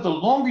know that the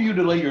longer you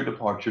delay your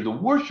departure, the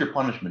worse your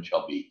punishment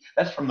shall be.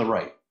 That's from the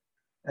rite.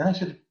 And I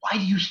said, why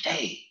do you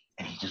stay?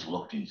 And he just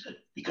looked and he said,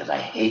 because I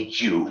hate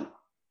you.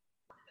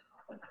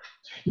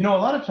 A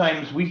lot of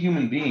times we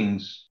human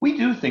beings, we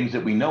do things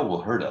that we know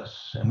will hurt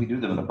us, and we do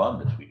them in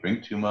abundance. We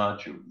drink too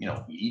much, or,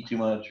 we eat too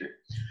much. Or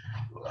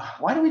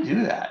why do we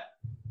do that?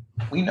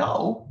 We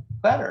know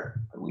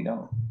better, but we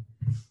don't.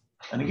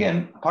 And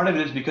again, part of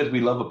it is because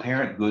we love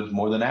apparent goods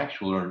more than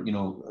actual or,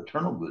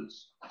 eternal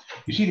goods.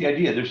 You see the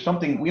idea, there's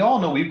something, we all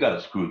know we've got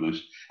to screw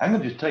loose. I'm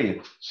going to just tell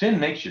you, sin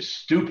makes you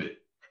stupid.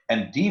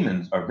 And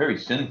demons are very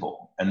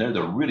sinful, and they're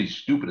the really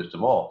stupidest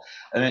of all.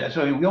 And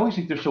so we always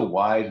think they're so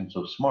wise and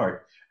so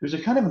smart. There's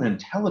a kind of an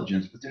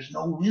intelligence, but there's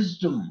no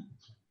wisdom.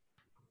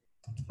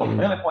 So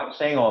my only point in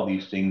saying all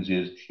these things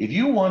is, if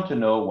you want to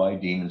know why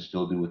demons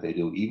still do what they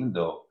do, even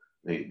though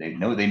they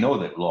know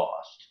they've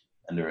lost,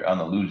 and they're on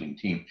the losing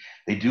team,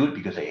 they do it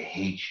because they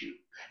hate you.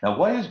 Now,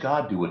 why does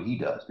God do what he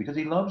does? Because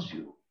he loves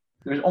you.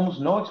 There's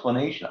almost no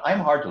explanation. I'm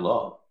hard to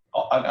love.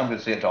 I'm going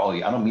to say it to all of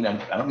you. I don't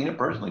mean it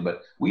personally,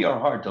 but we are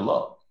hard to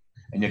love.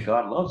 And yet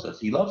God loves us.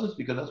 He loves us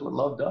because that's what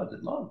love does.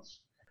 It loves.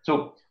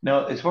 So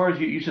now, as far as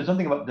you said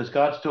something about, does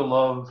God still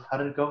love? How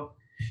did it go?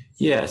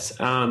 Yes.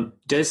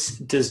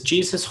 Does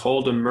Jesus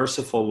hold a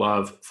merciful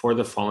love for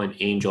the fallen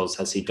angels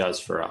as he does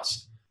for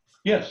us?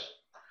 Yes.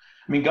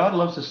 I mean, God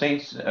loves the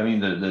saints. I mean,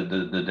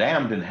 the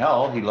damned in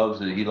hell. He loves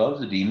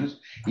the demons.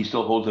 He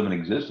still holds them in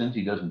existence.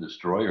 He doesn't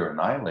destroy or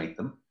annihilate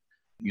them.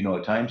 You know,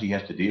 at times he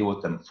has to deal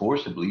with them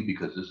forcibly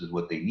because this is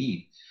what they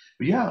need.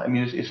 But yeah, I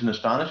mean, it's an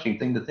astonishing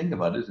thing to think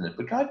about, isn't it?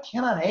 But God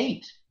cannot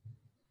hate.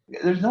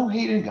 There's no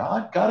hate in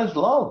God. God is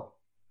love.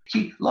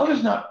 See, love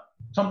is not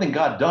something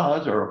God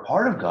does or a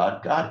part of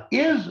God. God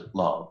is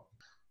love.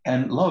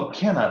 And love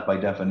cannot, by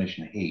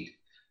definition, hate.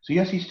 So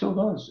yes, he still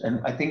does. And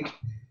I think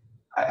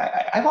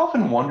I've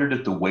often wondered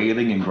if the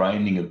wailing and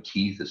grinding of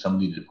teeth as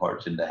somebody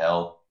departs into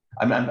hell.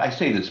 I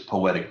say this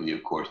poetically,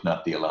 of course,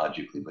 not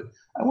theologically, but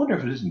I wonder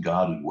if it isn't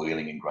God who's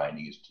wailing and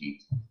grinding his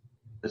teeth.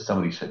 That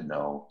somebody said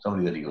no,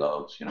 somebody that he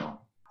loves, you know.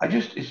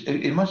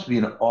 It must be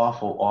an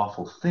awful,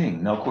 awful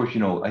thing. Now, of course, you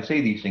know, I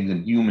say these things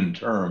in human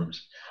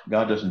terms.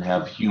 God doesn't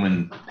have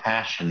human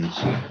passions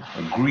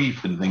and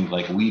grief and things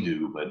like we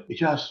do, but it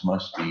just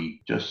must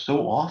be just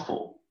so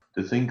awful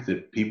to think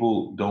that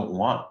people don't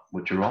want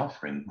what you're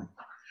offering.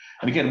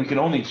 And again, we can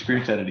only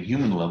experience that at a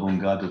human level,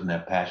 and God doesn't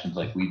have passions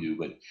like we do.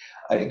 But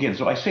again,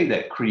 so I say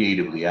that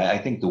creatively. I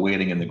think the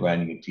wailing and the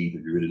grinding of teeth,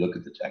 if you really look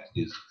at the text,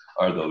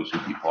 are those who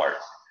depart.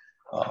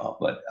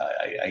 But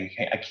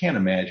I can't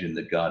imagine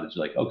that God is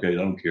like, okay, I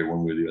don't care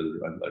one way or the other.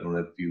 I don't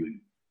have a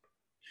feeling.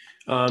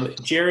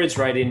 Jared's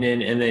writing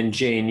in, and then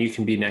Jane, you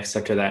can be next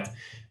after that.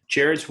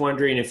 Jared's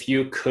wondering if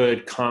you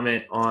could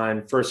comment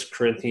on 1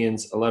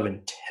 Corinthians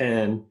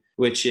 11:10,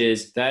 which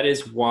is, that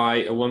is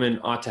why a woman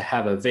ought to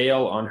have a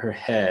veil on her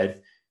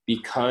head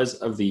because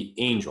of the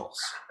angels.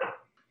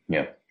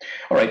 Yeah.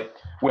 All right.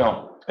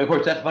 Well, of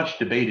course, that's much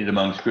debated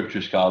among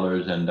scripture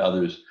scholars and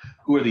others.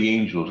 Who are the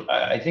angels?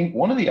 I think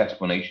one of the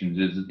explanations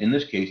is that in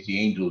this case, the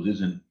angels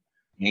isn't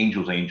the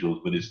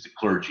angels, but it's the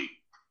clergy.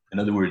 In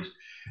other words,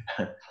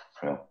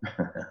 well,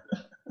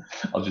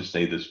 I'll just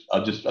say this.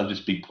 I'll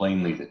just speak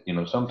plainly that, you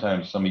know,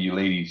 sometimes some of you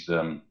ladies,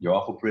 you're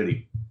awful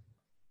pretty.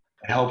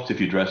 It helps if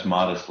you dress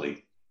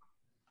modestly.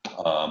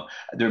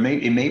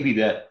 It may be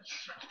that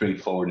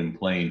straightforward and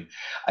plain.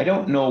 I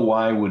don't know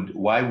why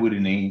would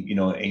an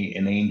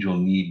angel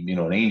need, you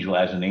know, an angel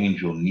as an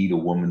angel need a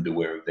woman to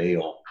wear a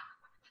veil.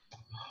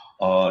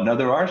 Now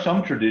there are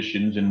some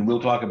traditions, and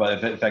we'll talk about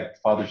it. In fact,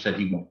 Father said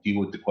he won't deal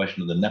with the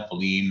question of the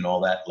Nephilim and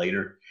all that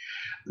later.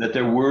 That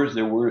there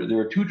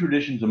are two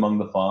traditions among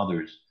the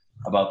fathers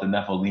about the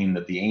Nephilim,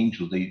 that the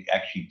angels, they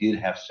actually did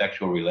have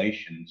sexual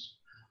relations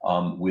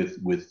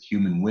with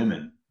human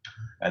women.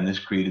 And this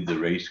created the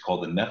race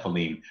called the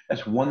Nephilim.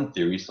 That's one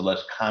theory. It's the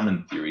less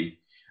common theory.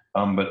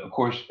 But of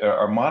course,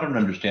 our modern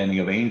understanding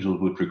of angels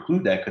would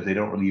preclude that because they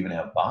don't really even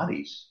have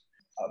bodies.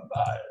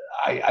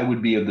 I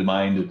would be of the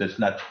mind that that's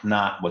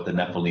not what the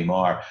Nephilim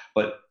are,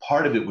 but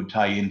part of it would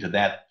tie into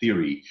that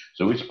theory.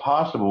 So it's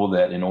possible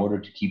that in order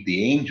to keep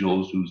the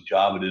angels, whose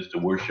job it is to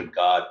worship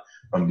God,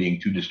 from being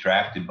too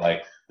distracted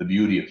by the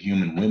beauty of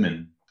human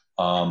women,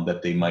 that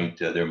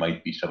there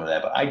might be some of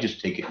that. But I just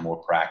take it more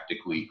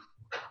practically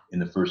in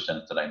the first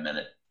sense that I meant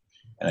it.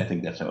 And I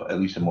think that's at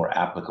least a more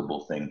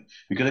applicable thing.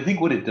 Because I think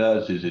what it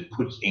does is it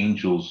puts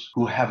angels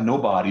who have no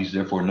bodies,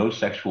 therefore no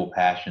sexual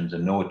passions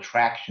and no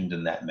attractions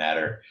in that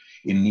matter,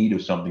 in need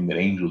of something that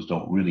angels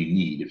don't really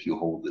need, if you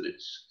hold that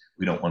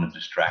we don't want to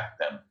distract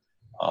them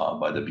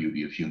by the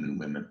beauty of human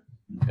women.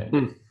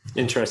 Okay.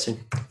 Interesting.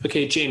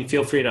 Okay, Jane,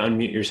 feel free to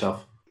unmute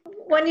yourself.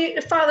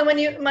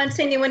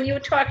 Monsignor, when you were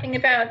talking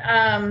about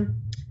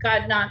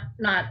God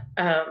not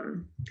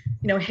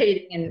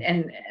hating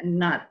and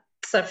not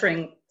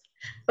suffering,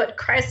 but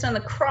Christ on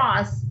the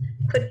cross,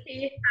 could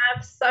he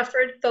have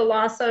suffered the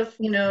loss of,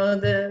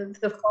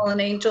 the fallen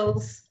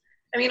angels?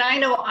 I mean, I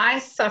know I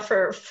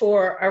suffer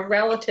for a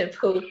relative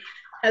who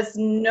has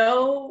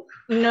no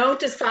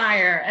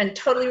desire and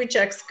totally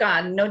rejects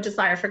God, no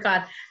desire for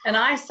God. And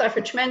I suffer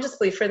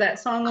tremendously for that.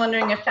 So I'm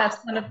wondering if that's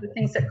one of the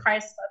things that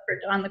Christ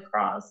suffered on the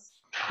cross.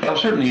 Well,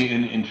 certainly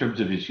in terms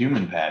of his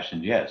human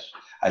passions, yes.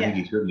 I think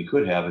he certainly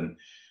could have. And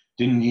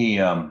didn't he,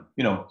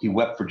 he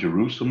wept for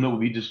Jerusalem that would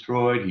be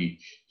destroyed.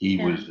 He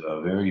was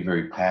very,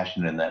 very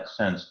passionate in that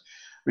sense.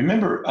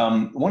 Remember,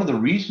 one of the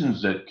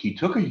reasons that he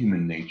took a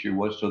human nature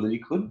was so that he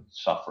could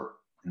suffer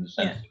in the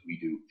sense that we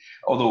do.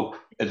 Although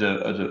as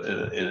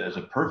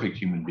a perfect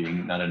human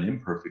being, not an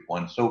imperfect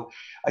one. So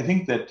I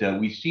think that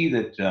we see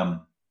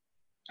that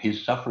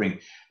his suffering,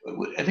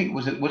 I think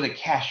was it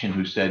Cassian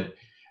who said,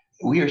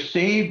 we are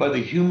saved by the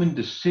human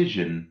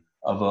decision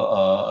of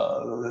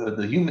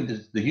the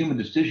human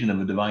decision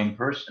of a divine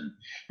person,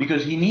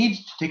 because he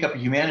needs to take up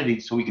humanity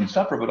so he can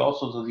suffer, but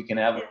also so he can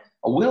have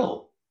a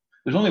will.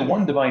 There's only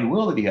one divine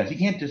will that he has. He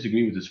can't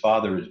disagree with his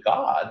Father as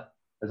God.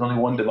 There's only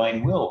one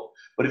divine will.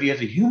 But if he has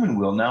a human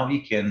will, now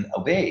he can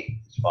obey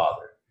his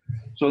Father.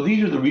 So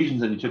these are the reasons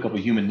that he took up a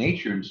human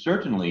nature, and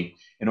certainly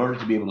in order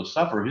to be able to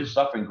suffer, his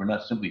sufferings were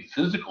not simply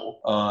physical.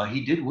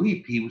 He did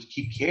weep.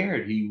 He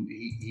cared.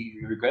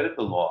 He regretted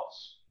the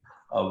loss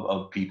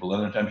of people,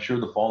 and I'm sure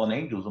the fallen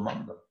angels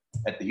among them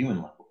at the human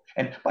level.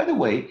 And by the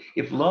way,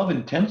 if love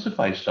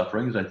intensifies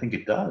suffering, as I think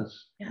it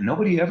does,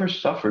 nobody ever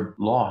suffered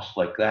loss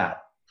like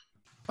that.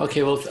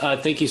 Okay, well,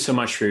 thank you so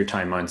much for your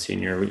time,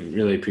 Monsignor. We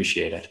really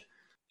appreciate it.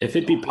 If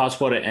it'd be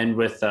possible to end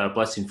with a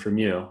blessing from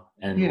you.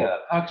 And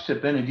Pax et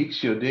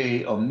benedictio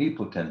Dei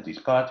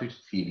omnipotentis, Patris,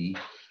 Filii,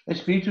 et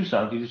Spiritus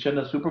Sancti,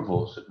 descenda super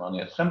vos et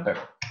manet semper.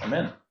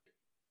 Amen.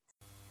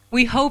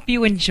 We hope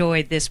you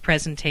enjoyed this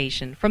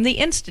presentation from the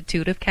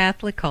Institute of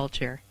Catholic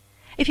Culture.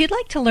 If you'd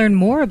like to learn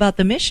more about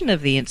the mission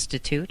of the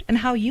Institute and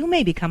how you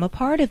may become a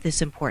part of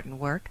this important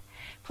work,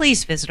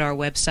 please visit our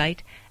website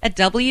at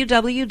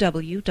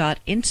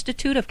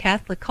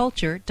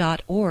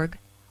www.instituteofcatholicculture.org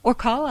or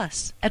call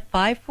us at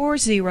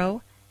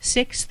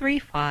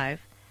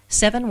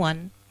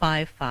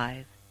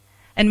 540-635-7155.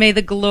 And may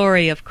the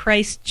glory of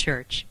Christ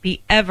Church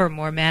be ever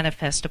more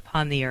manifest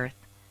upon the earth.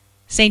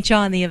 St.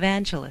 John the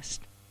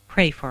Evangelist,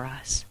 pray for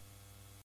us.